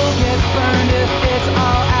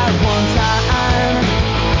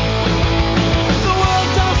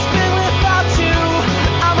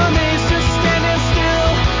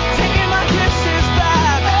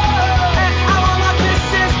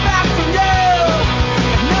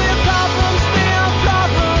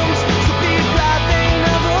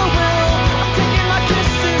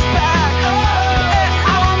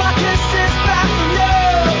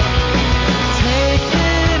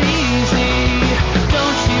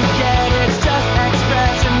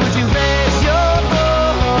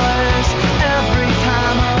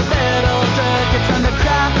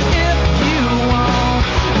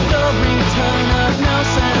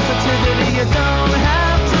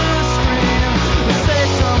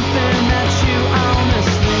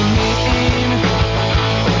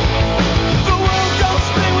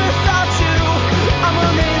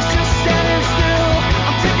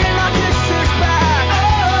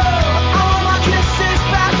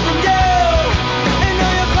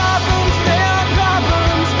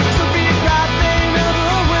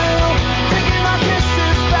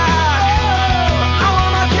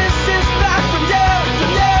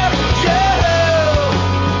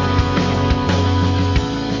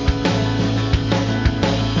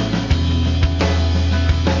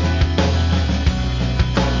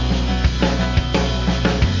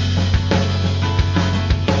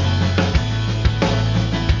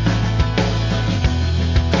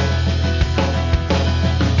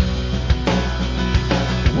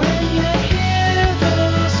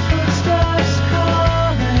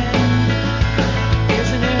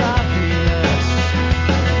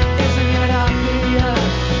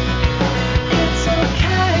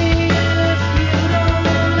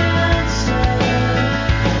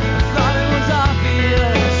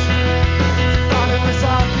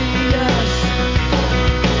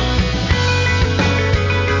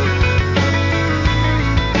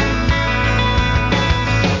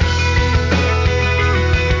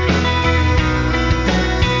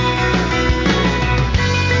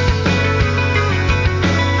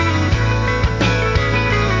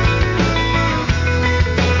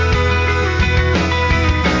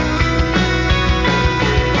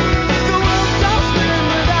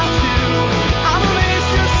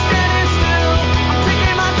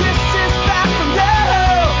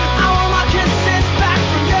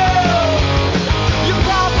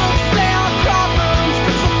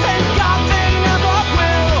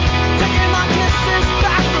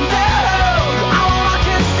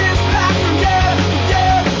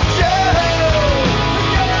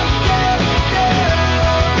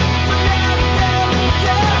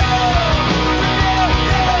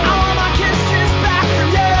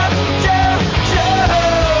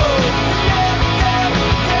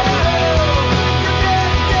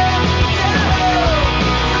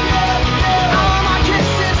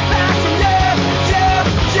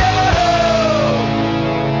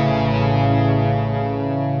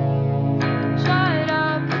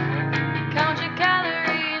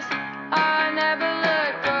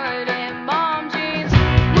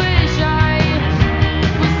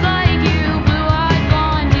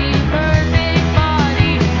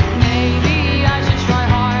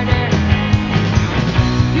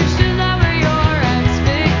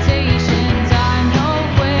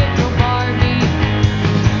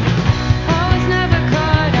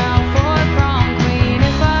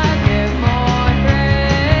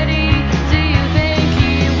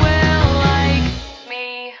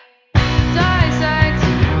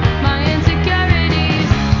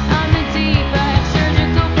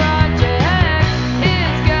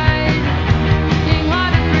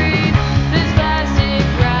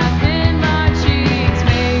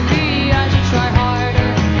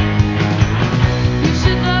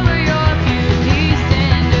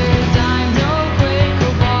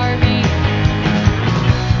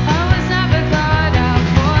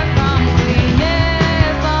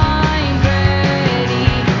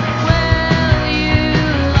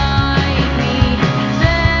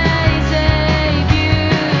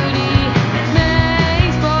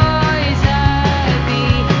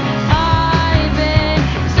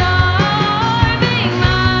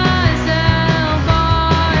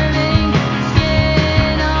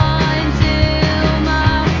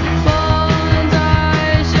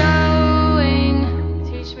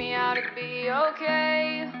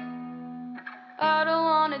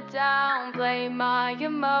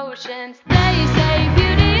emotions. They say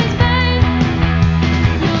beauty is fake.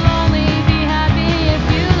 You'll only be happy if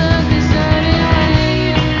you look a certain way.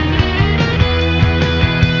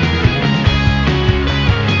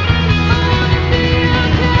 I wanna be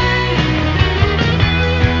okay.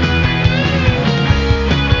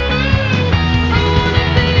 I wanna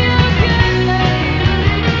be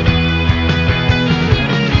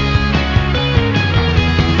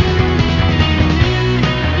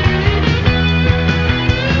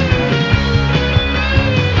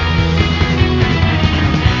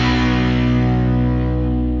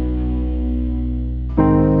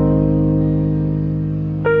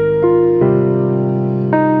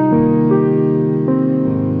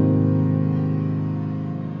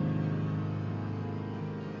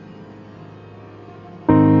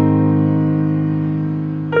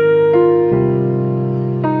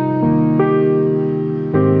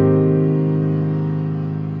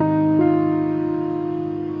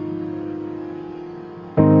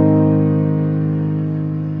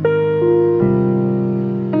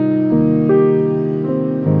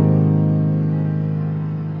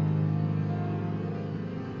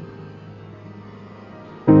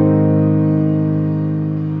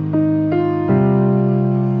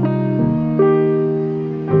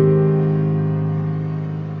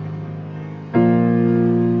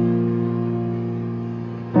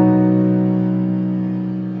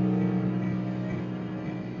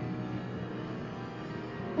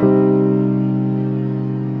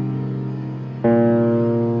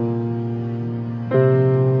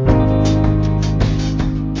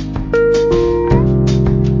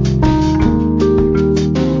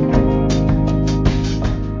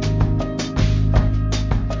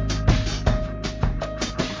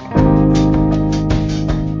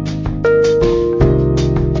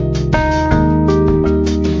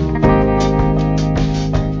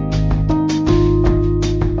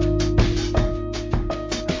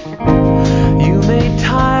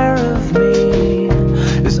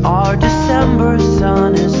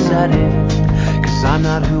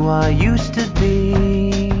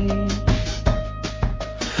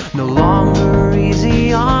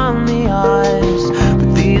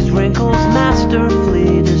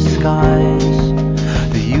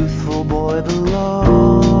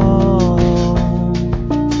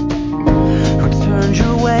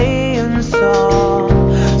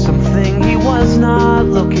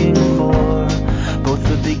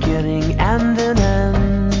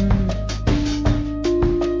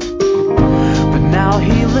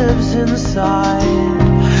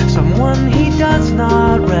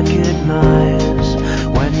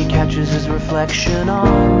reflection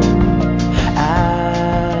on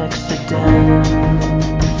accident.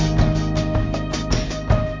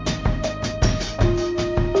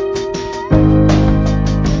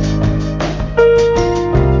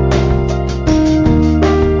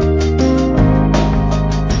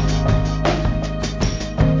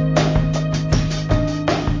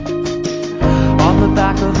 On the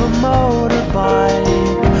back of a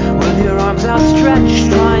motorbike, with your arms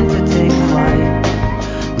outstretched, trying to take flight,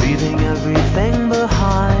 leaving everything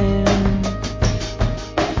behind.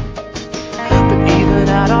 But even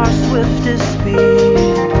at our swiftest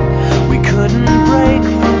speed, we couldn't break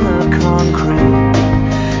from the concrete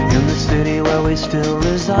in the city where we still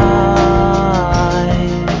reside.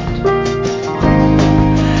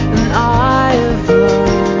 And I have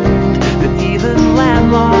learned that even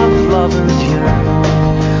landlocked lovers yearn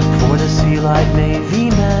for the sea like Navy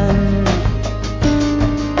men.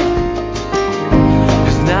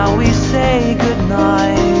 Now we say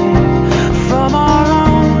goodnight from our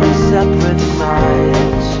own separate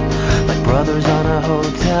sides, like brothers on a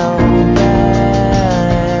hotel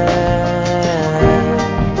bed.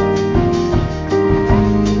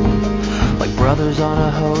 Like brothers on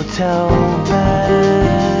a hotel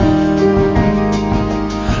bed.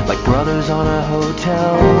 Like brothers on a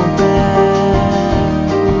hotel bed.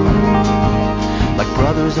 Like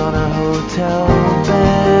brothers on a hotel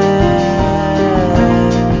bed.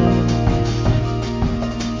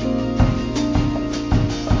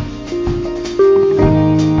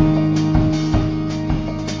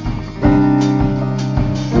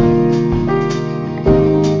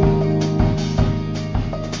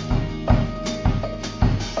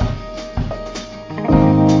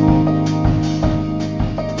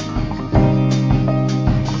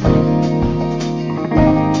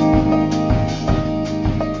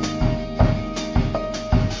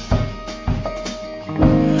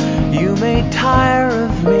 You may tire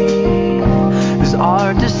of me as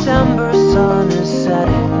our December sun is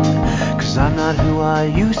setting, 'cause I'm not who I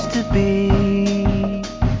used to be.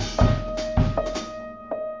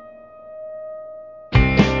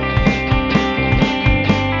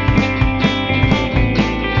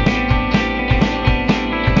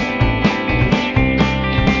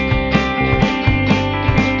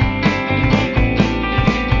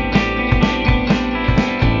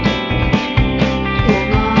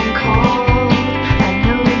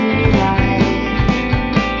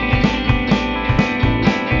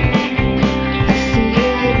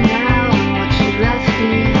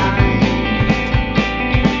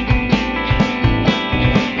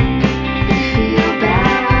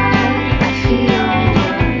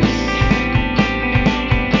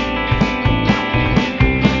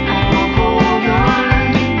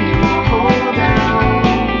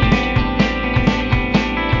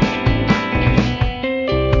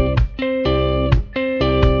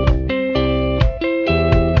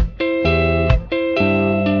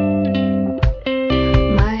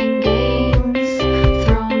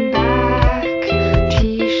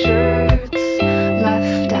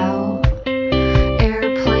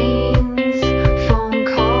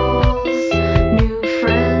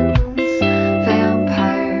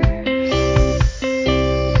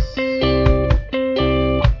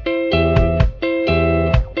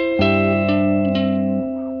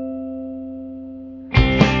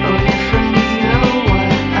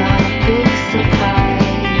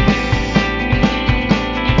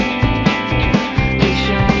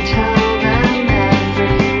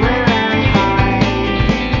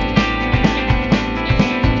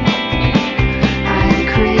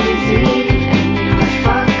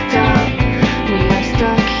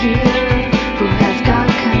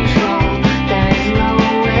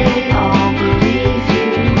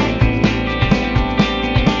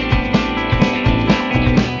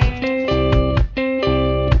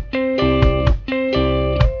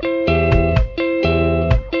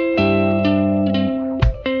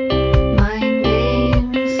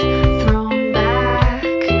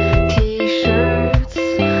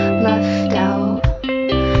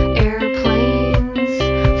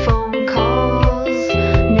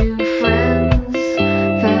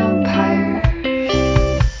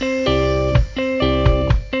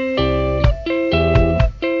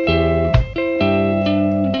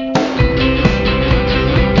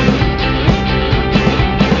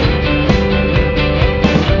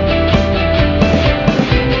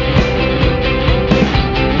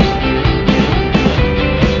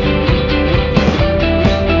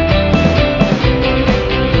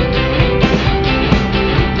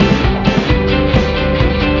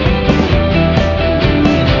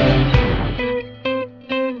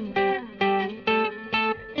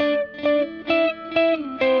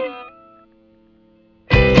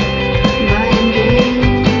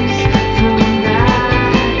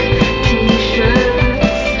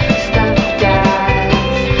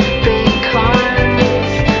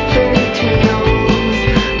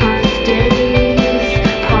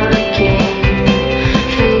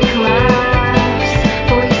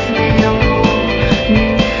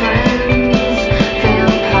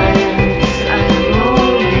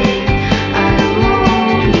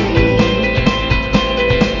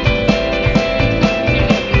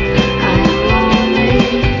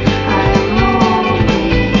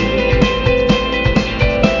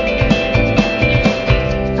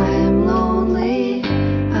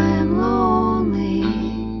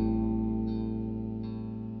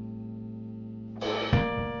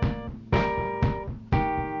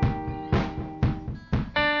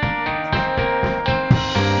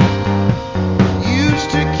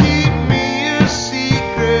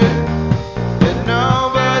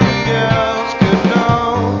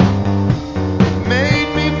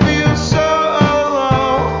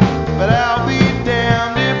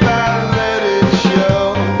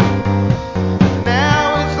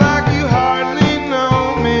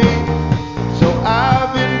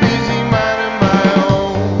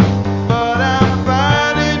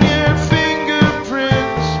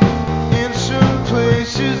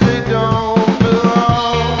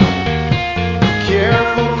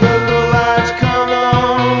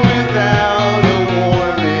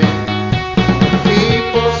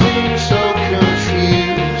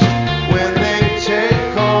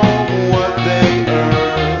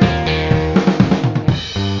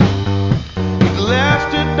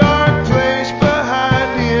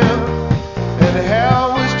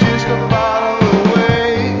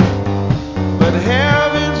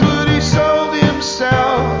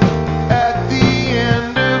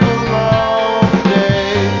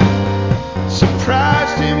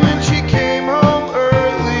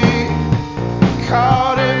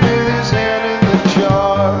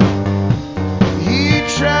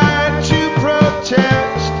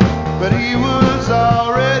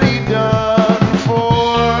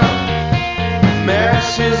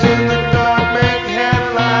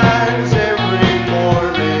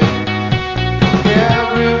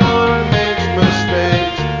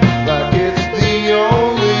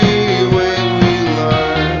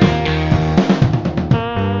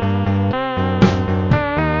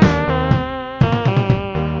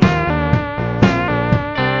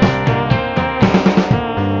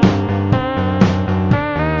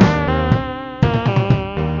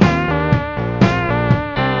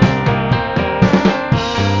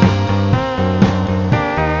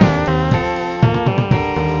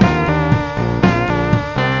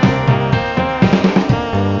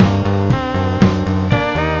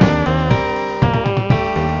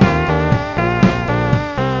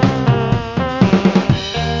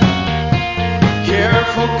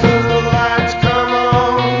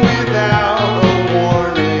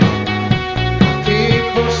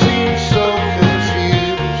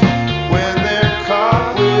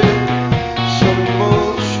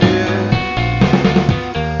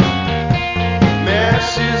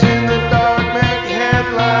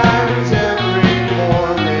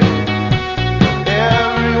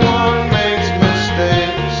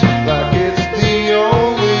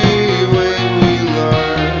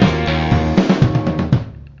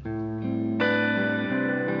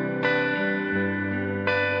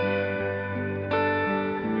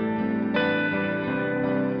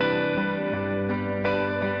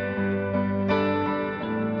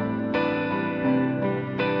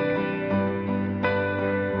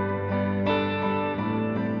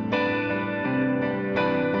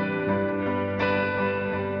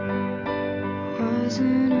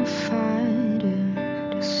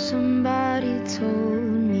 told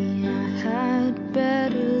me I had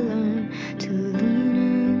better learn to lean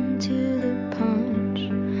into the punch,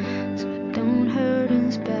 so it don't hurt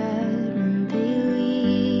as bad when they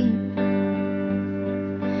leave.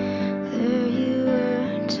 There you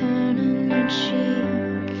were, turning your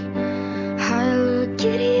cheek. I look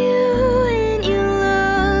at you and you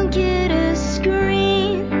look at a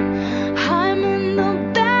screen. I'm in the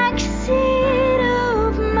backseat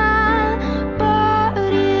of my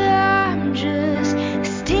body. I'm just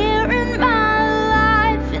steering my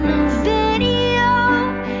life in a video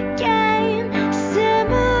game.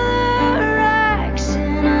 Similar acts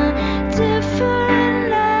in a different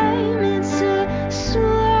name. It's a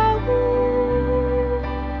slow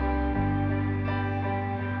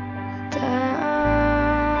down.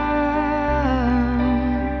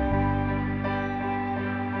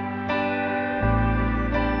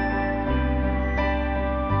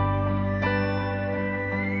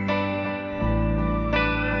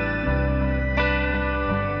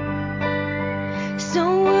 So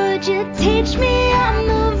would you teach me I'm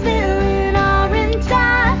the villain? Aren't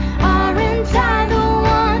I the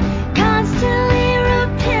one constantly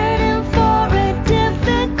repenting for a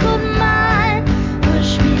difficult mind?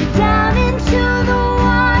 Push me down into the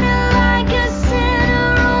water like a sinner,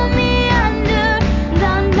 roll me under, and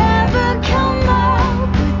I'll never come up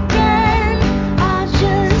again. I'll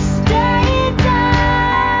just stay down.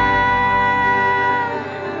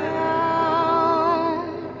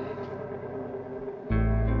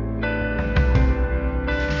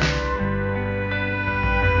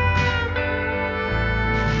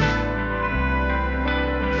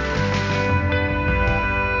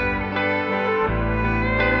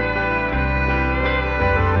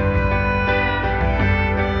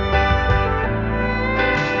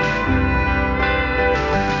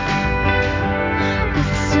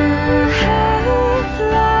 It's a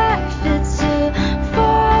half-life, it's a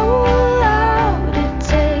fallout. It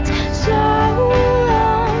takes so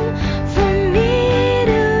long for me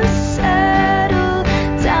to settle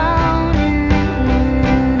down, and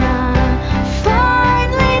when I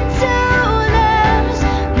finally do, there's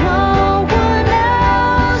no one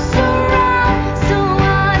else around, so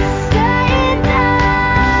I stay down.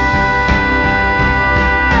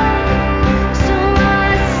 So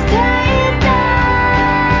I stay down.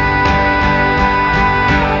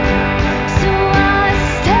 So I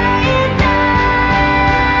stay down. So I stay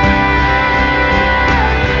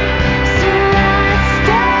down. So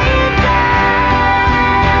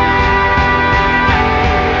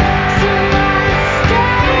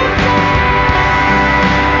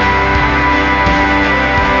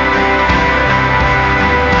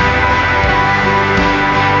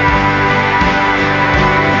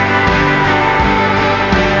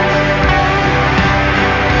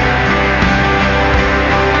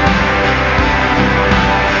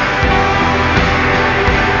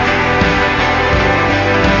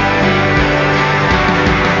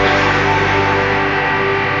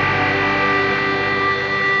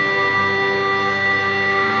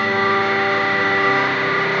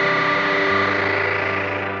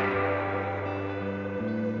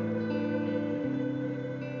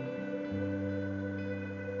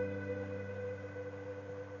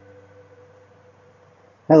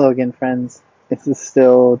Hello again, friends. This is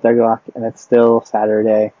still Douglock, and it's still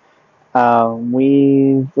Saturday.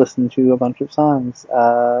 We've listened to a bunch of songs.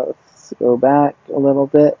 Let's go back a little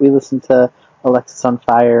bit. We listened to Alexis on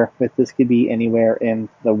Fire with This Could Be Anywhere in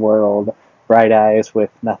the World, Bright Eyes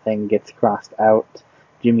with Nothing Gets Crossed Out,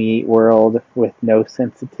 Jimmy Eat World with No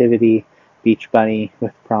Sensitivity, Beach Bunny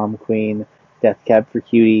with Prom Queen, Death Cab for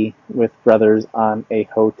Cutie with Brothers on a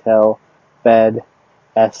Hotel Bed,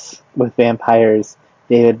 S with Vampires,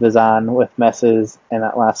 David Bazan with Messes, and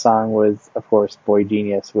that last song was, of course, Boy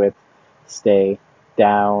Genius with Stay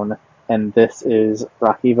Down. And this is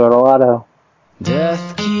Rocky Votolato.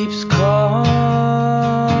 Death keeps calling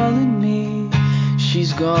me.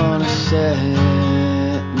 She's gonna set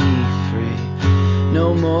me free.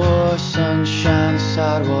 No more sunshine,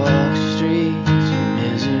 sidewalk, streets of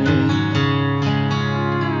misery.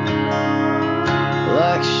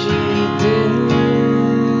 Like she did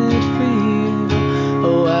for you.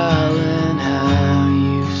 Oh, Alan, how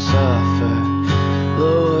you suffered.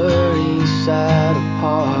 Lower East Side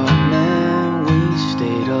apartment, we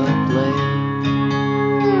stayed up late.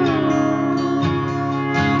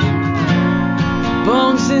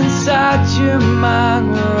 Bones inside your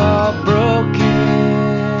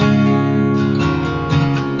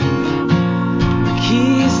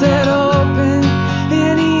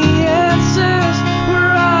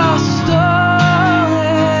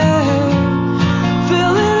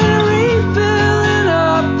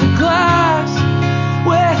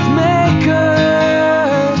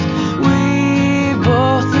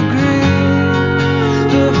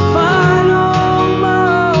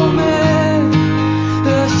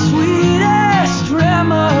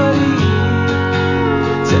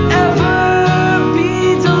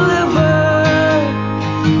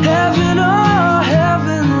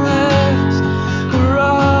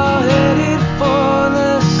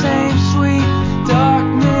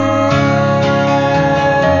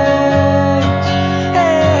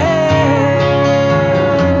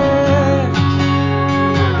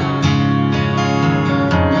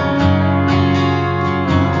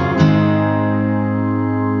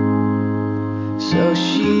so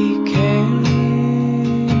she came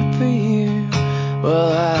for you.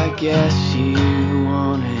 Well, I guess you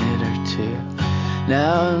wanted her to.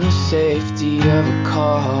 Now in the safety of a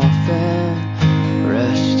coffin,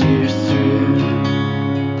 rest you through.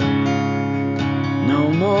 No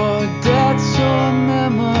more debts or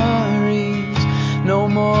memories, no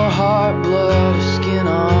more heart, blood, or skin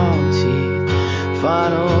on teeth.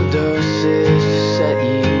 Final doses to set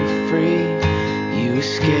you free. You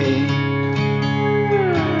escaped.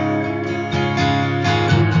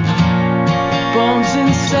 Bones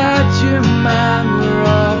inside your mind were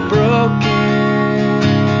all broken.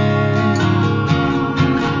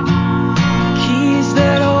 Keys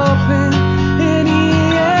that open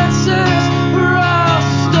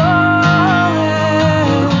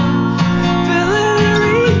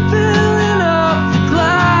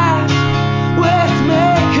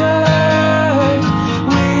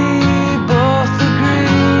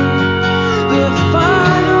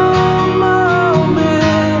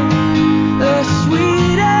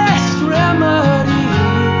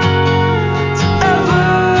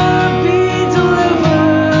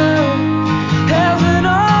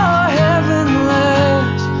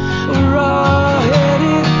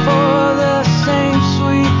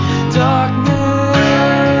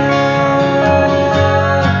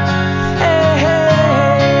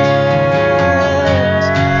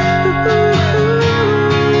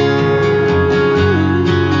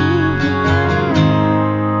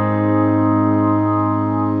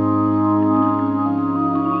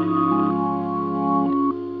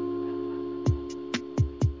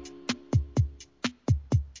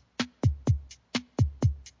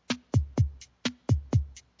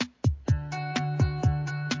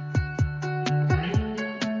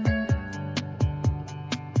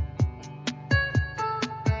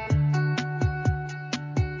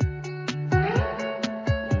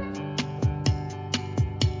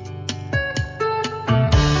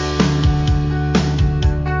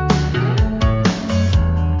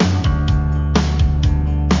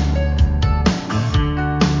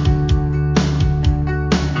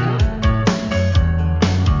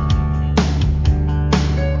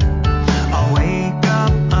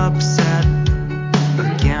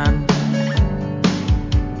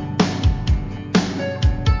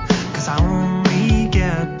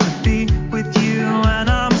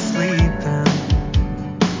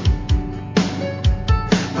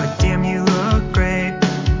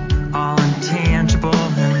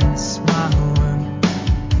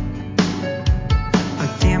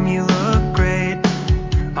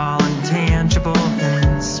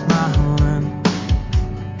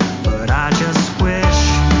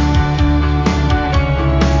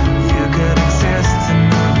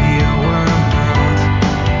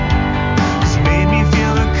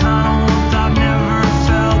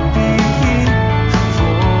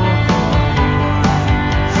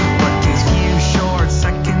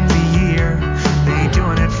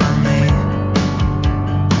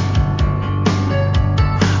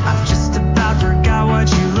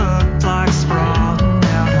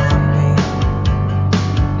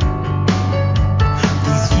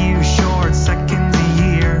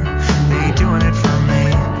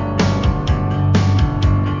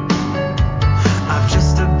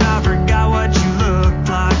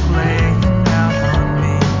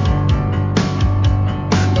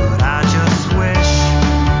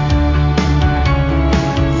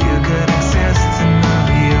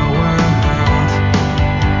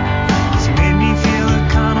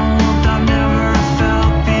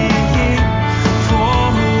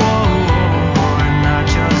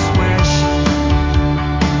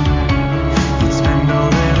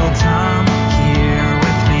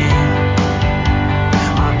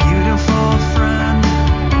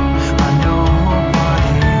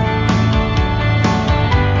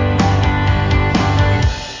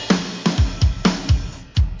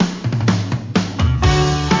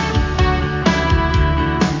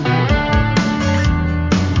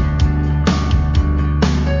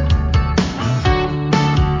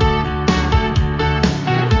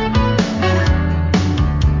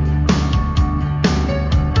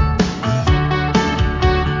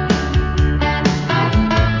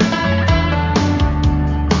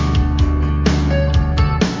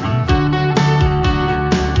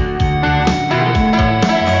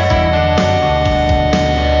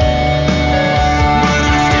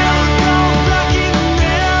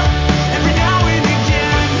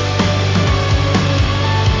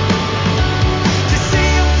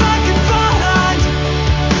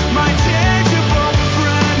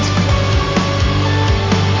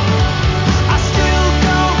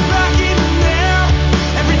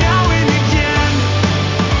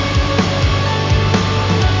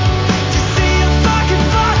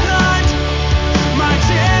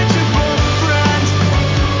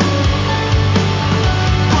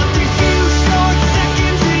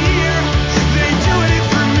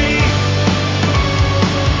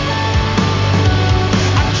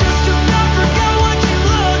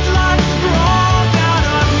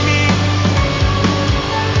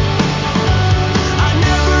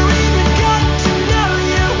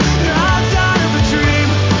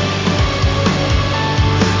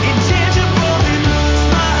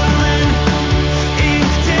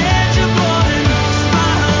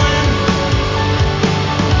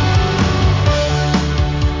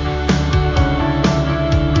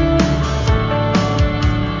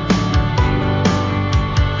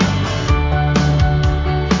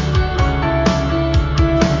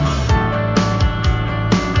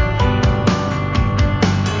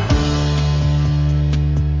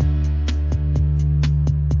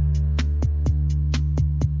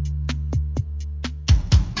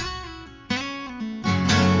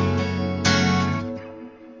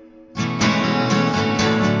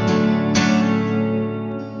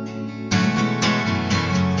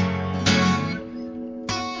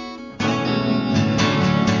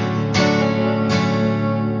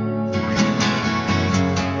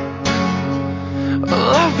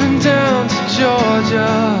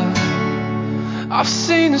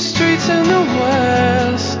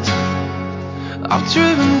west. I've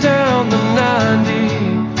driven down the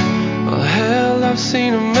 90. Well, hell, I've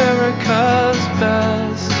seen America's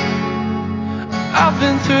best. I've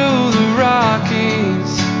been through the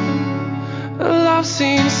Rockies. Well, I've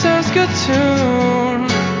seen Saskatoon.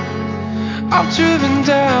 I've driven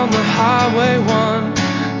down the Highway 1,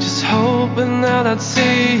 just hoping that I'd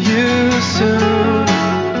see you soon.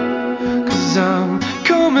 'Cause I'm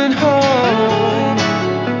coming home.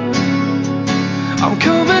 I'm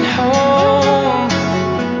coming home.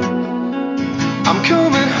 I'm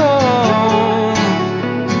coming home.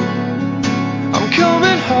 I'm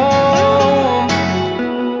coming home.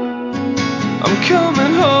 I'm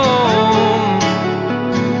coming home.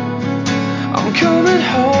 I'm coming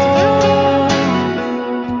home.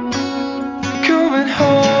 Coming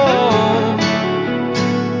home.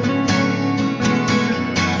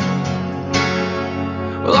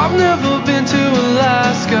 Well, I've never been to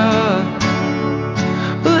Alaska,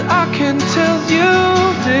 but I can tell you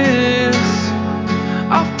this.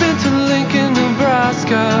 I've been to Lincoln,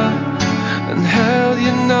 Nebraska, and hell,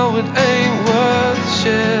 you know it ain't worth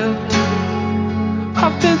shit.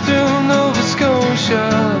 I've been through Nova Scotia,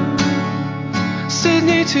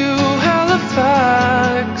 Sydney to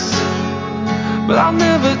Halifax, but I'll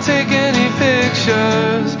never take any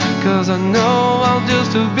pictures, 'cause I know I'll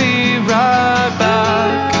just be right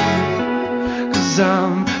back. 'Cause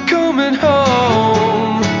I'm coming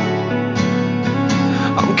home.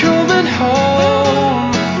 I'm coming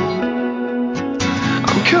home.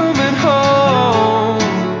 I'm coming home.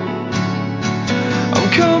 I'm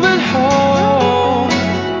coming home.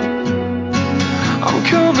 I'm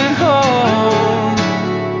coming home.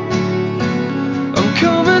 I'm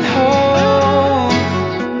coming home.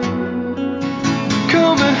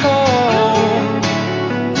 Coming home.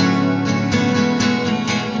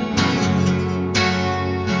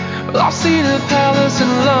 Well, I've seen a palace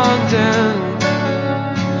in London.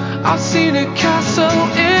 I've seen a castle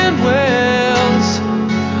in Wales,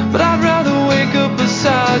 but I'd rather wake up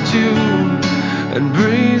beside you and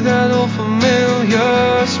breathe that old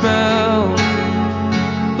familiar smell.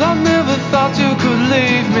 Well, I never thought you could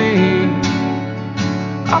leave me.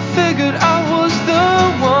 I figured I was the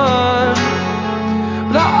one,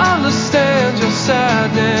 but I understand your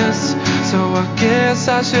sadness, so I guess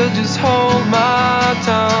I should just hold my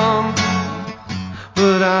tongue.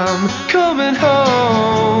 But I'm coming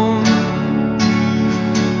home.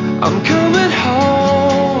 I'm coming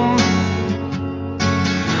home.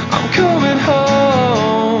 I'm coming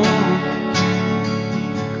home.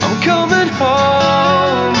 I'm coming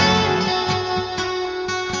home.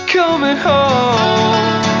 Coming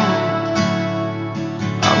home.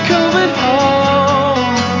 I'm coming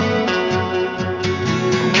home.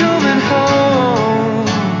 Coming home.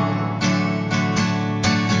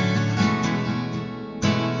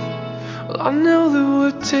 Well, I know that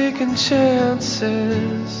we're taking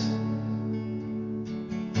chances.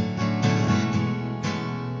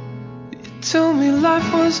 You told me life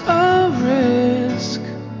was a risk.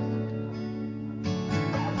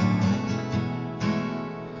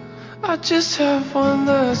 I just have one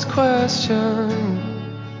last question.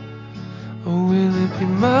 Or will it be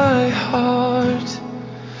my heart?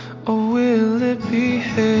 Or will it be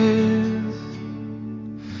his?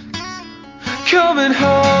 Coming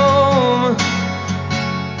home.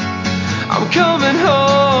 I'm coming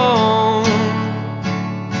home.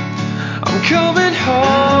 I'm coming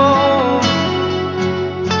home.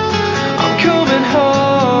 I'm coming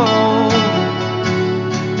home.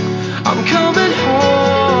 I'm coming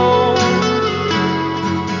home.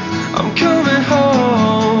 I'm coming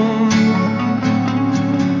home.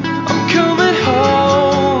 I'm coming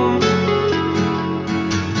home.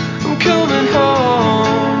 I'm coming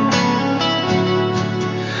home.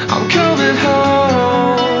 I'm coming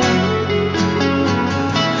home.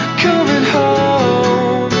 Coming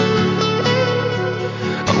home.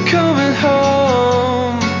 I'm coming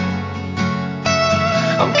home.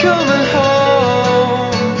 I'm coming home.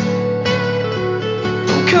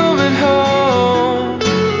 I'm coming home.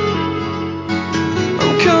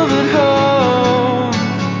 I'm coming home.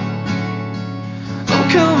 I'm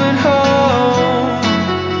coming home.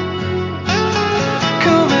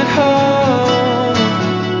 Coming home.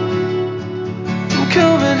 I'm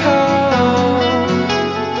coming home.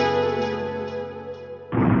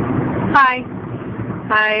 Hi.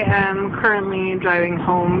 I am currently driving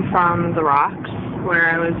home from the Rocks, where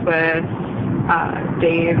I was with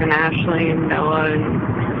Dave and Ashley and Noah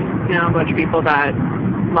and a bunch of people that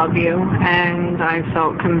love you, and I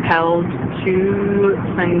felt compelled to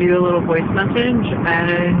send you a little voice message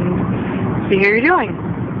and see how you're doing.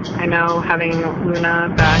 I know having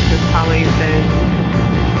Luna back has probably been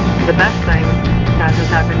the best thing that has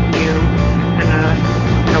happened to you in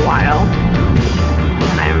a while.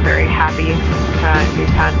 And I am very happy that you've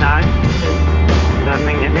had that. It doesn't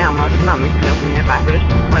make it now, not make me feel bad, but it's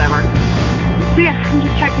whatever. So yeah, I'm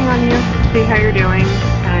just checking on you, see how you're doing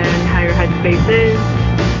and how your headspace is,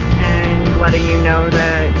 and letting you know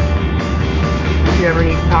that if you ever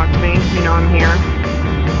need to talk to me, you know I'm here.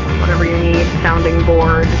 Whatever you need, sounding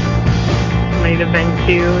board, somebody to vent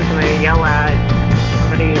to, somebody to yell at,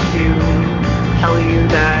 somebody to tell you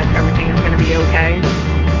that everything is going to be okay.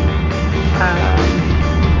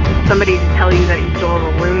 Somebody to tell you that you still have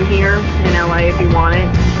a room here in LA if you want it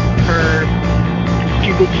for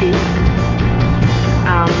stupid cheap.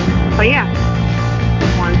 But yeah,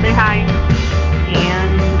 want to say hi,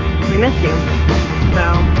 and we miss you. So,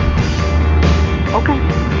 okay.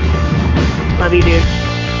 Love you, dude.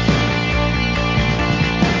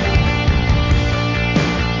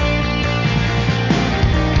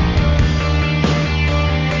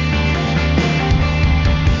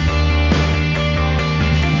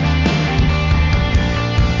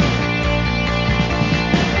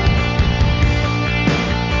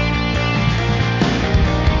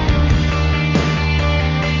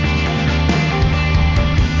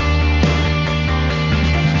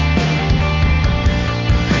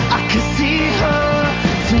 I could see her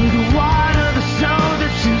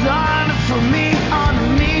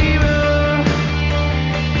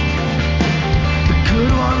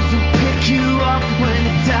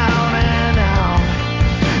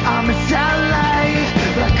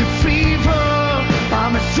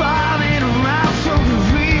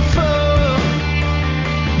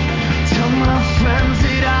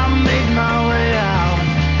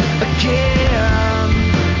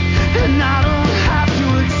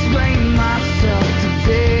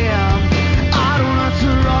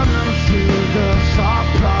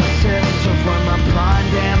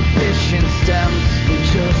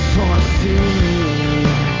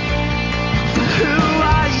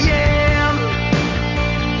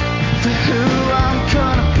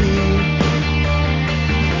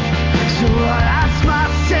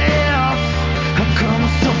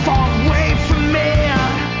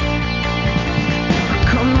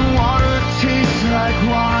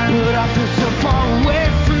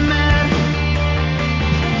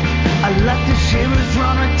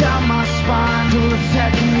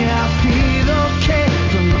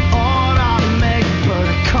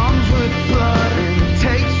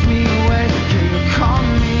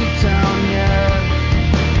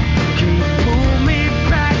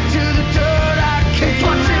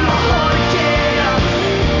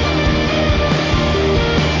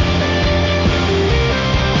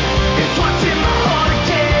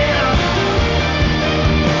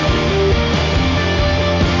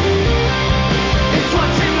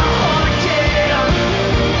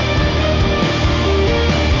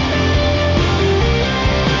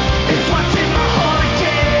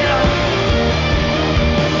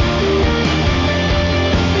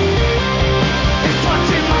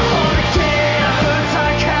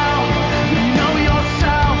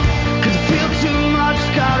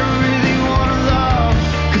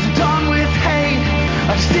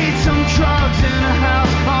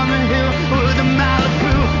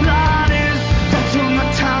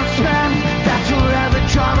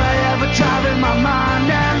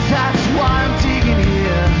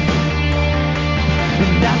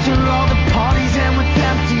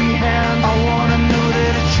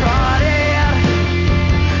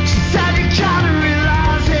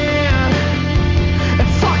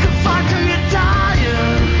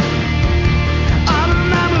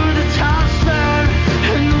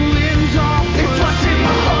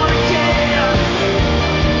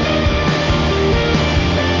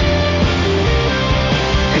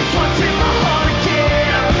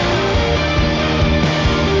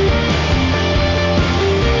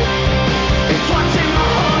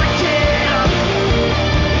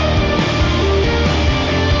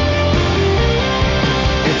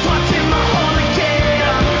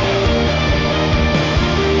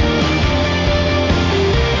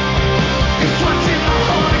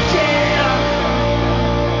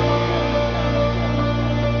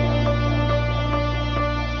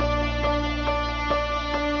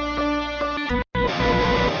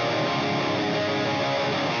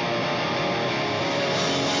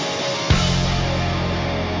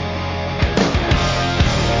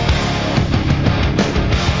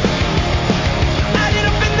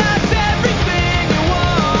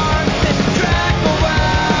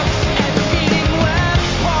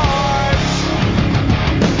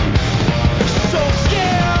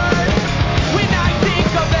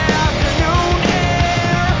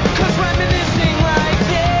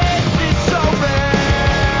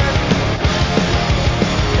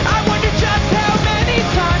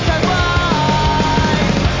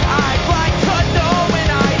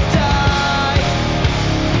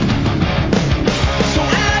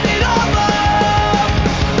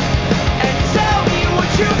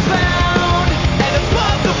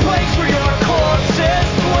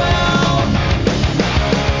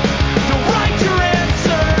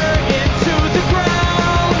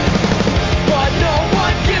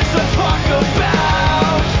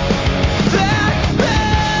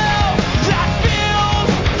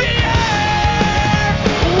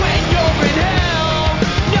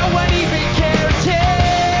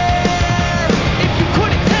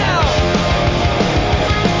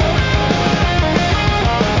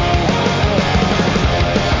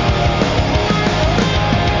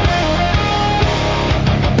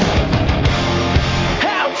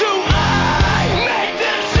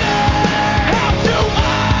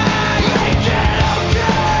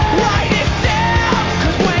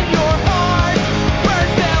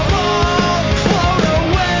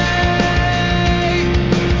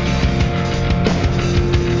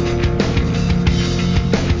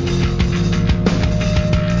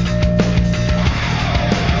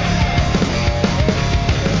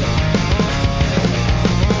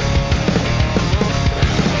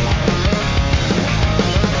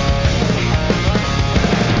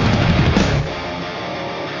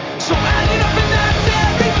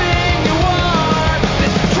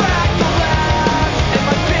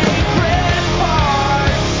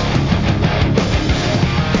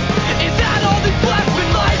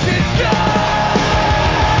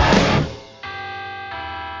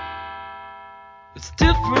It's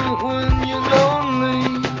different when you're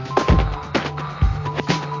lonely.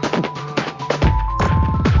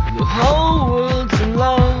 The whole world's in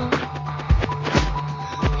love,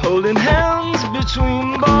 holding hands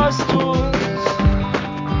between bar stools,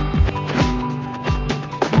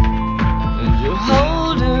 and you're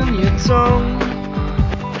holding your tongue.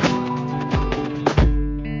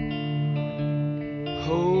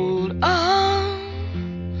 Hold on,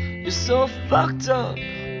 you're so fucked up,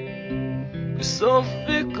 you're so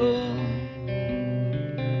fickle.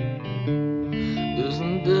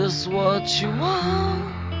 Isn't this what you want?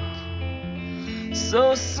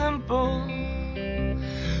 So simple,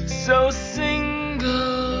 so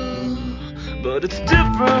single. But it's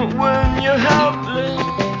different when you're helpless,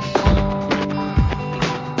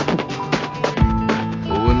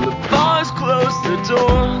 when the bars close their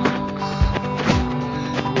doors,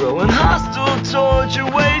 growing hostile towards your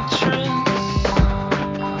waitress.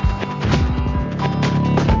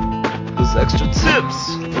 Those extra tips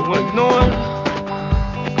that were ignored.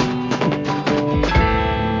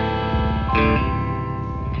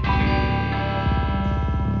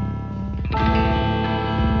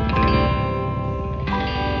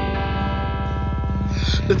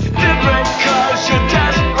 It's different cause you're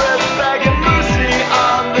desperate, begging mercy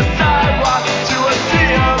on the sidewalk to a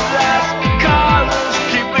sea of last callers.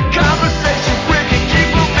 Keep the conversation quick and keep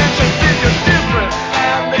them interested. You're different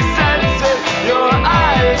and they sense it. Your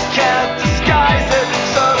eyes can't disguise it.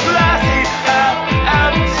 So glassy, half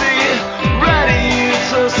empty, ready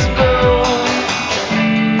to spill.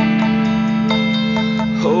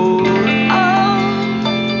 Hold on,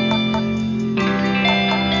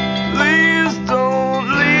 please don't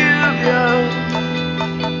leave yet.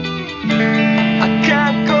 I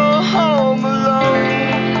can't go home alone.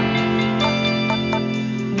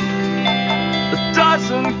 It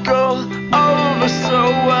doesn't go over so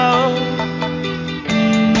well.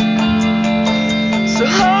 So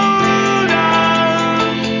hold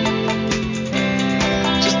on,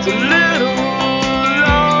 just a little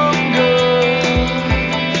longer,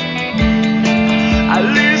 at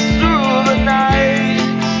least through the night,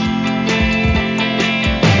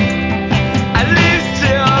 at least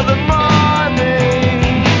till the morning.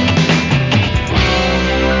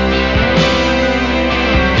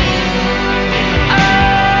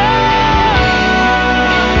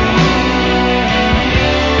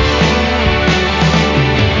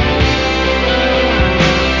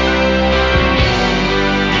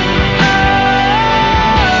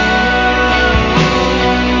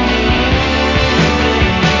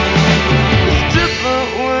 It's different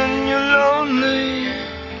when you're lonely.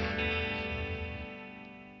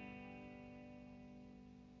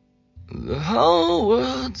 The whole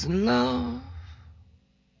world's in love.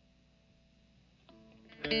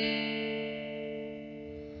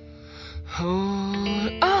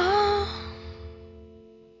 Hold on,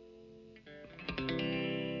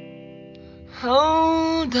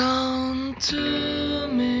 hold on to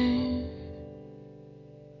me.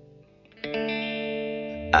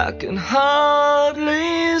 I can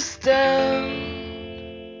hardly stand,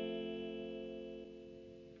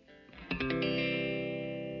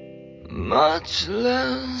 much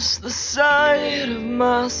less the sight of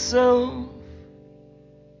myself.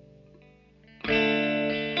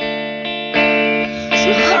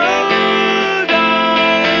 So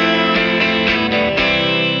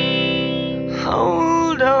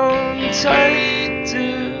hold on tight,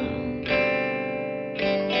 dear.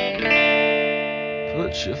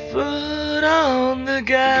 Put your foot on the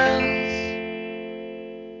gas.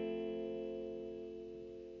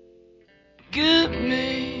 Get me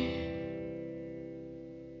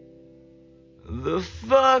the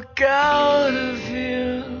fuck out of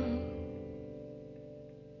here.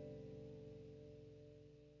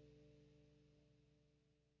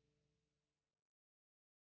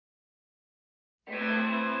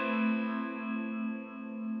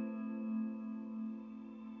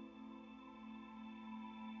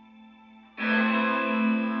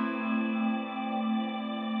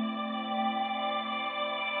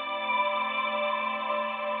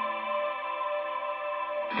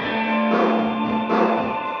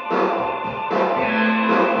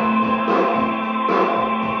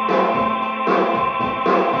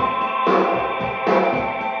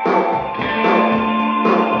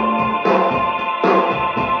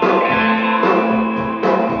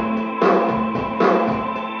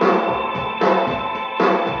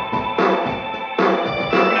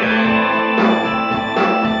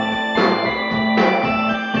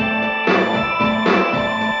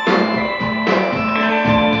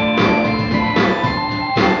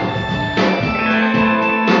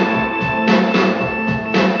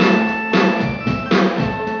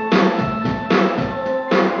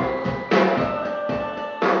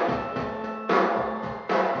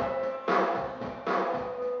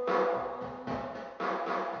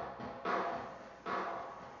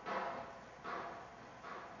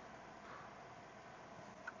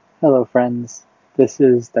 Hello, friends. This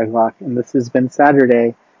is Douglock, and this has been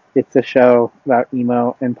Saturday. It's a show about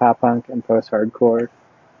emo and pop punk and post-hardcore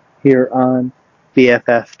here on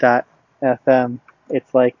BFF.FM.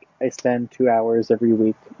 It's like I spend 2 hours every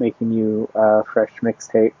week making you a fresh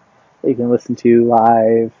mixtape that you can listen to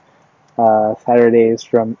live Saturdays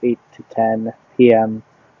from 8 to 10 p.m.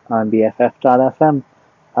 on BFF.FM.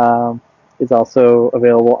 It's also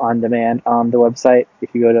available on demand on the website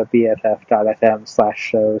if you go to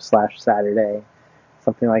bff.fm/show/Saturday,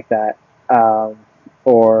 something like that,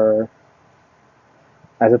 or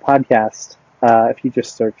as a podcast. If you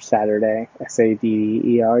just search Saturday,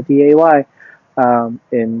 SADDERDAY,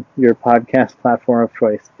 in your podcast platform of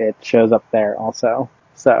choice, it shows up there also.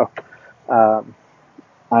 So, I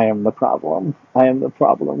am the problem. I am the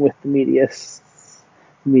problem with the media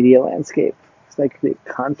landscape. Because I create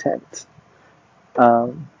content.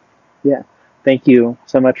 Yeah. Thank you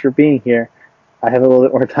so much for being here. I have a little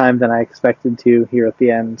bit more time than I expected to here at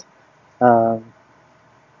the end. So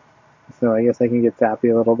I guess I can get sappy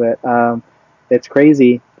a little bit. It's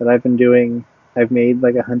crazy that I've made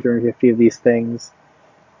like 150 of these things.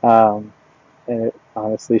 And it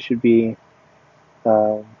honestly should be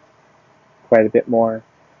quite a bit more.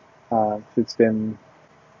 It's been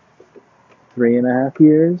 3.5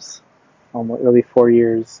 years, almost really 4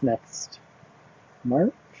 years next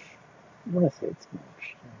March. I want to say it's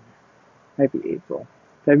March. Might be April,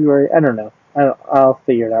 February. I don't know. I'll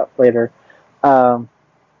figure it out later.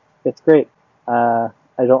 It's great. I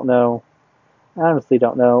don't know. I honestly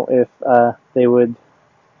don't know if they would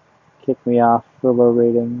kick me off for low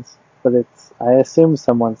ratings, but I assume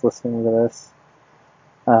someone's listening to this,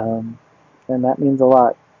 and that means a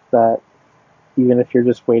lot. That even if you're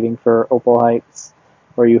just waiting for Opal Heights,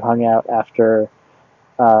 or you hung out after,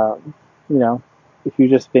 you know, if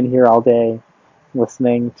you've just been here all day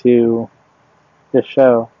listening to this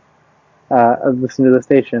show, listen to the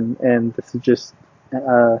station, and this is just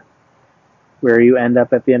where you end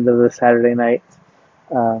up at the end of the Saturday night.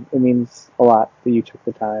 It means a lot that you took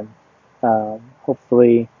the time.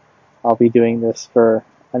 Hopefully, I'll be doing this for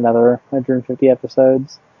another 150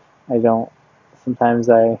 episodes. Sometimes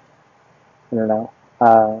I don't know.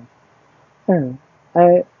 I don't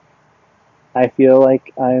know. I feel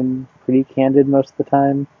like I'm pretty candid most of the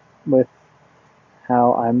time with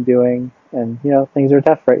how I'm doing, and things are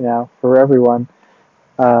tough right now for everyone.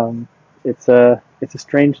 It's a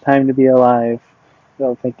strange time to be alive. I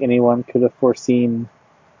don't think anyone could have foreseen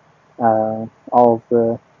all of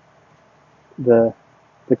the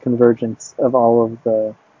convergence of all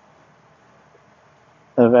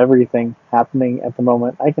of everything happening at the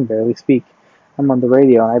moment. I can barely speak. I'm on the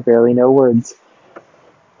radio and I barely know words.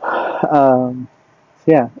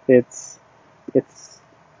 Yeah, it's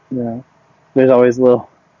there's always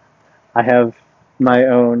I have my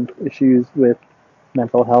own issues with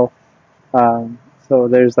mental health. So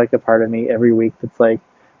there's like a part of me every week that's like,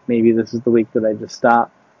 maybe this is the week that I just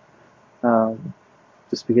stop.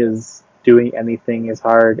 Just because doing anything is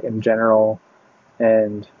hard in general,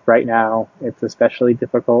 and right now it's especially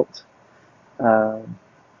difficult.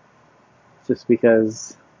 Just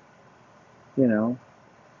because,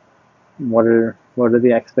 what are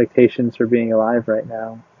the expectations for being alive right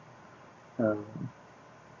now?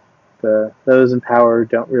 Those in power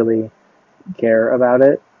don't really care about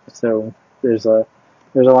it, so there's a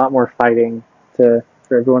lot more fighting for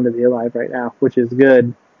everyone to be alive right now, which is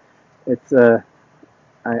good. It's I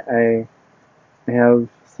have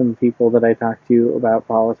some people that I talk to about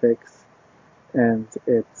politics, and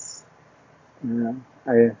it's I'm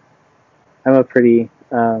a pretty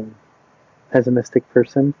pessimistic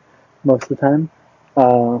person most of the time,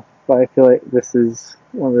 but I feel like this is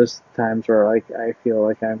one of those times where I feel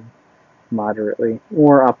like I'm moderately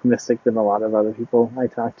more optimistic than a lot of other people I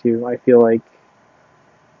talk to. I feel like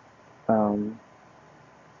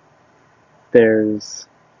there's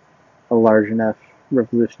a large enough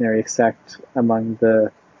revolutionary sect among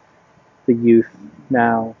the youth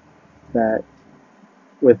now that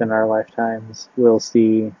within our lifetimes we'll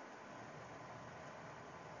see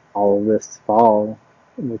all of this fall,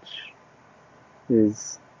 which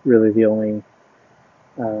is really the only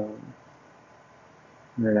I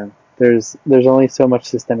don't know. There's only so much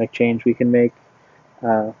systemic change we can make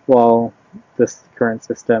while this current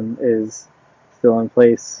system is still in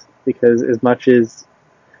place, because as much as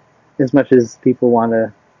people want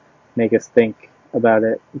to make us think about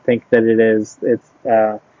it, think that it's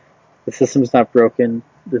the system's not broken.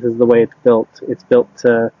 This is the way it's built. It's built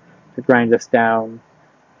to grind us down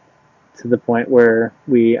to the point where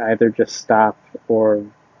we either just stop or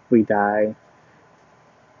we die.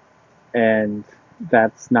 And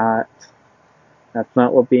that's not That's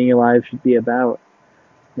not what being alive should be about.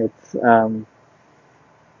 It's,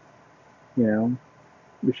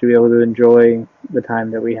 we should be able to enjoy the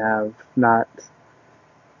time that we have, not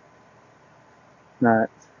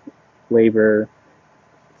labor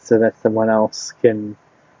so that someone else can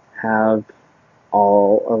have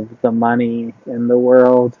all of the money in the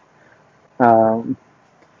world. Um,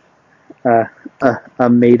 a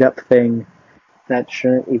made-up thing that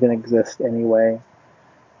shouldn't even exist anyway.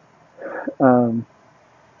 Um,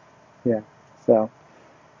 yeah, so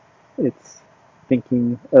it's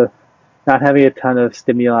thinking of not having a ton of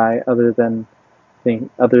stimuli other than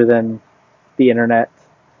the internet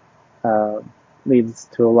leads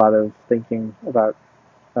to a lot of thinking about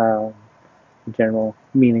um, general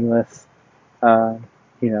meaningless. Uh,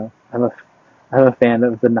 I'm a fan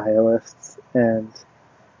of the nihilists,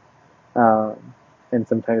 um, and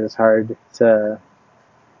sometimes it's hard to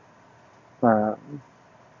um,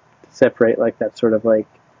 separate like that sort of like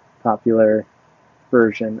popular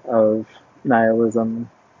version of nihilism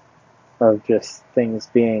of just things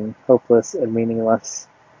being hopeless and meaningless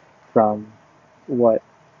from what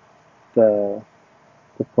the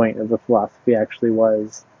point of the philosophy actually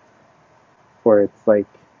was, where it's like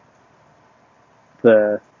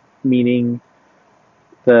the meaning,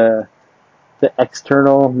 the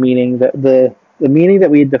external meaning, the meaning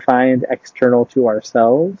that we had defined external to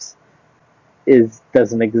ourselves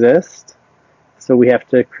doesn't exist. So we have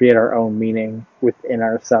to create our own meaning within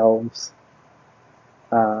ourselves,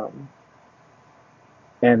 and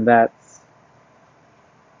that's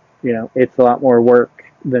it's a lot more work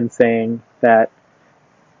than saying that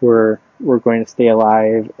we're going to stay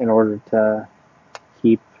alive in order to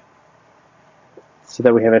keep so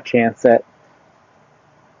that we have a chance at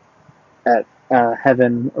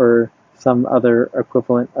heaven or some other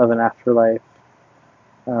equivalent of an afterlife.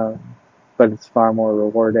 But it's far more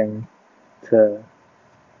rewarding to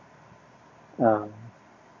um,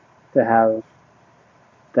 have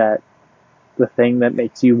that the thing that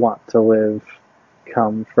makes you want to live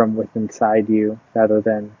come from within inside you rather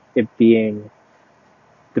than it being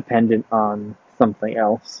dependent on something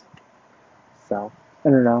else. So I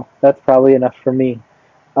don't know. That's probably enough for me.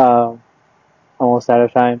 Almost out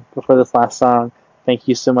of time before this last song. Thank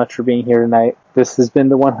you so much for being here tonight. This has been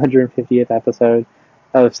the 150th episode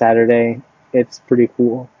of Saturday. It's pretty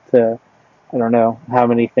cool to, I don't know how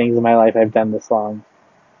many things in my life I've done this long.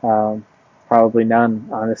 Probably none,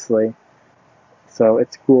 honestly. So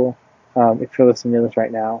it's cool. If you're listening to this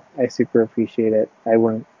right now, I super appreciate it. I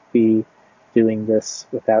wouldn't be doing this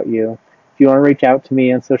without you. If you want to reach out to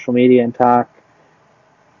me on social media and talk,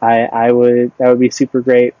 that would be super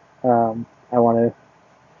great.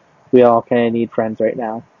 We all kind of need friends right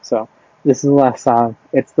now. So this is the last song.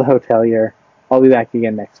 It's The Hotelier. I'll be back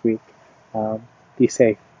again next week. Be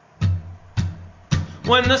safe.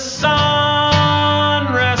 When the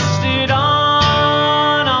sun rested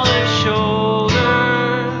on all its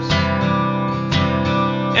shoulders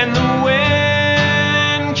and the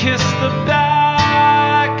wind kissed the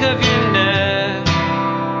back of your neck,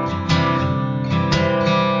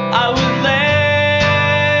 I would lay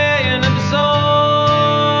and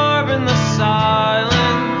absorb in the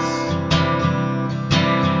silence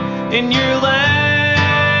in your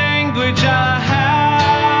language I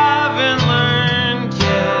haven't learned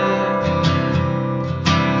yet,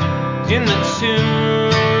 in the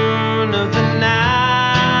tune of the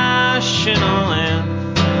national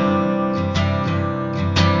anthem.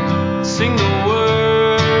 Sing the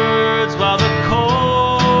words while the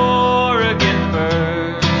corrugate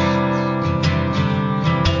bursts,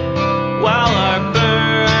 while our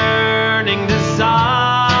burning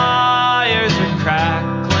desires are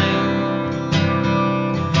crackling.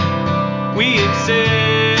 We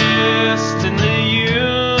exist in the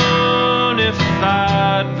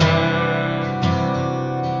unified verse.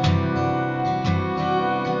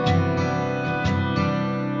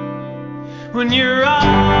 When your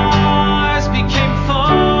eyes became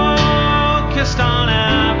focused on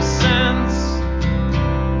absence,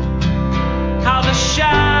 how the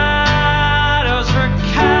shadows were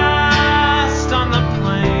cast on the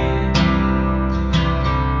plain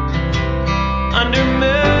under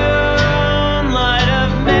moonlight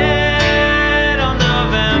of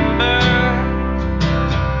mid-November.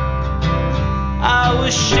 I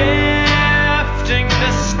was shifting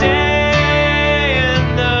to stay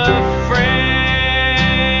in the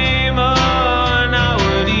frame, and I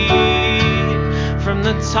would eat from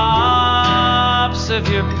the tops of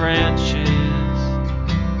your branches,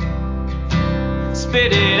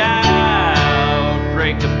 spit it out,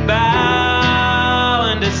 break a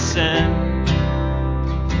bough and descend.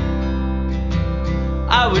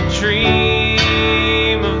 I would dream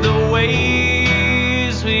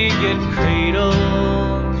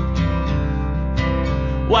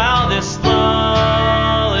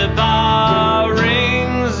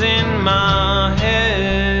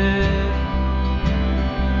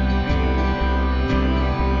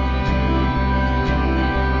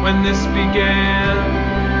when this began,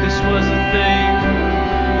 this was a thing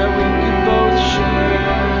that we could both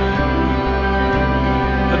share.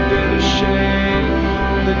 A bit of shade,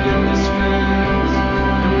 the goodness fades,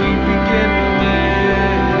 and we begin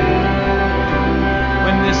there.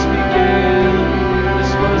 When this began,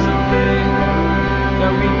 this was a thing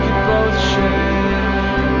that we could both share.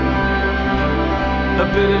 A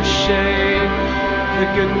bit of shade, the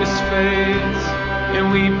goodness fades,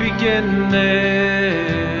 and we begin there.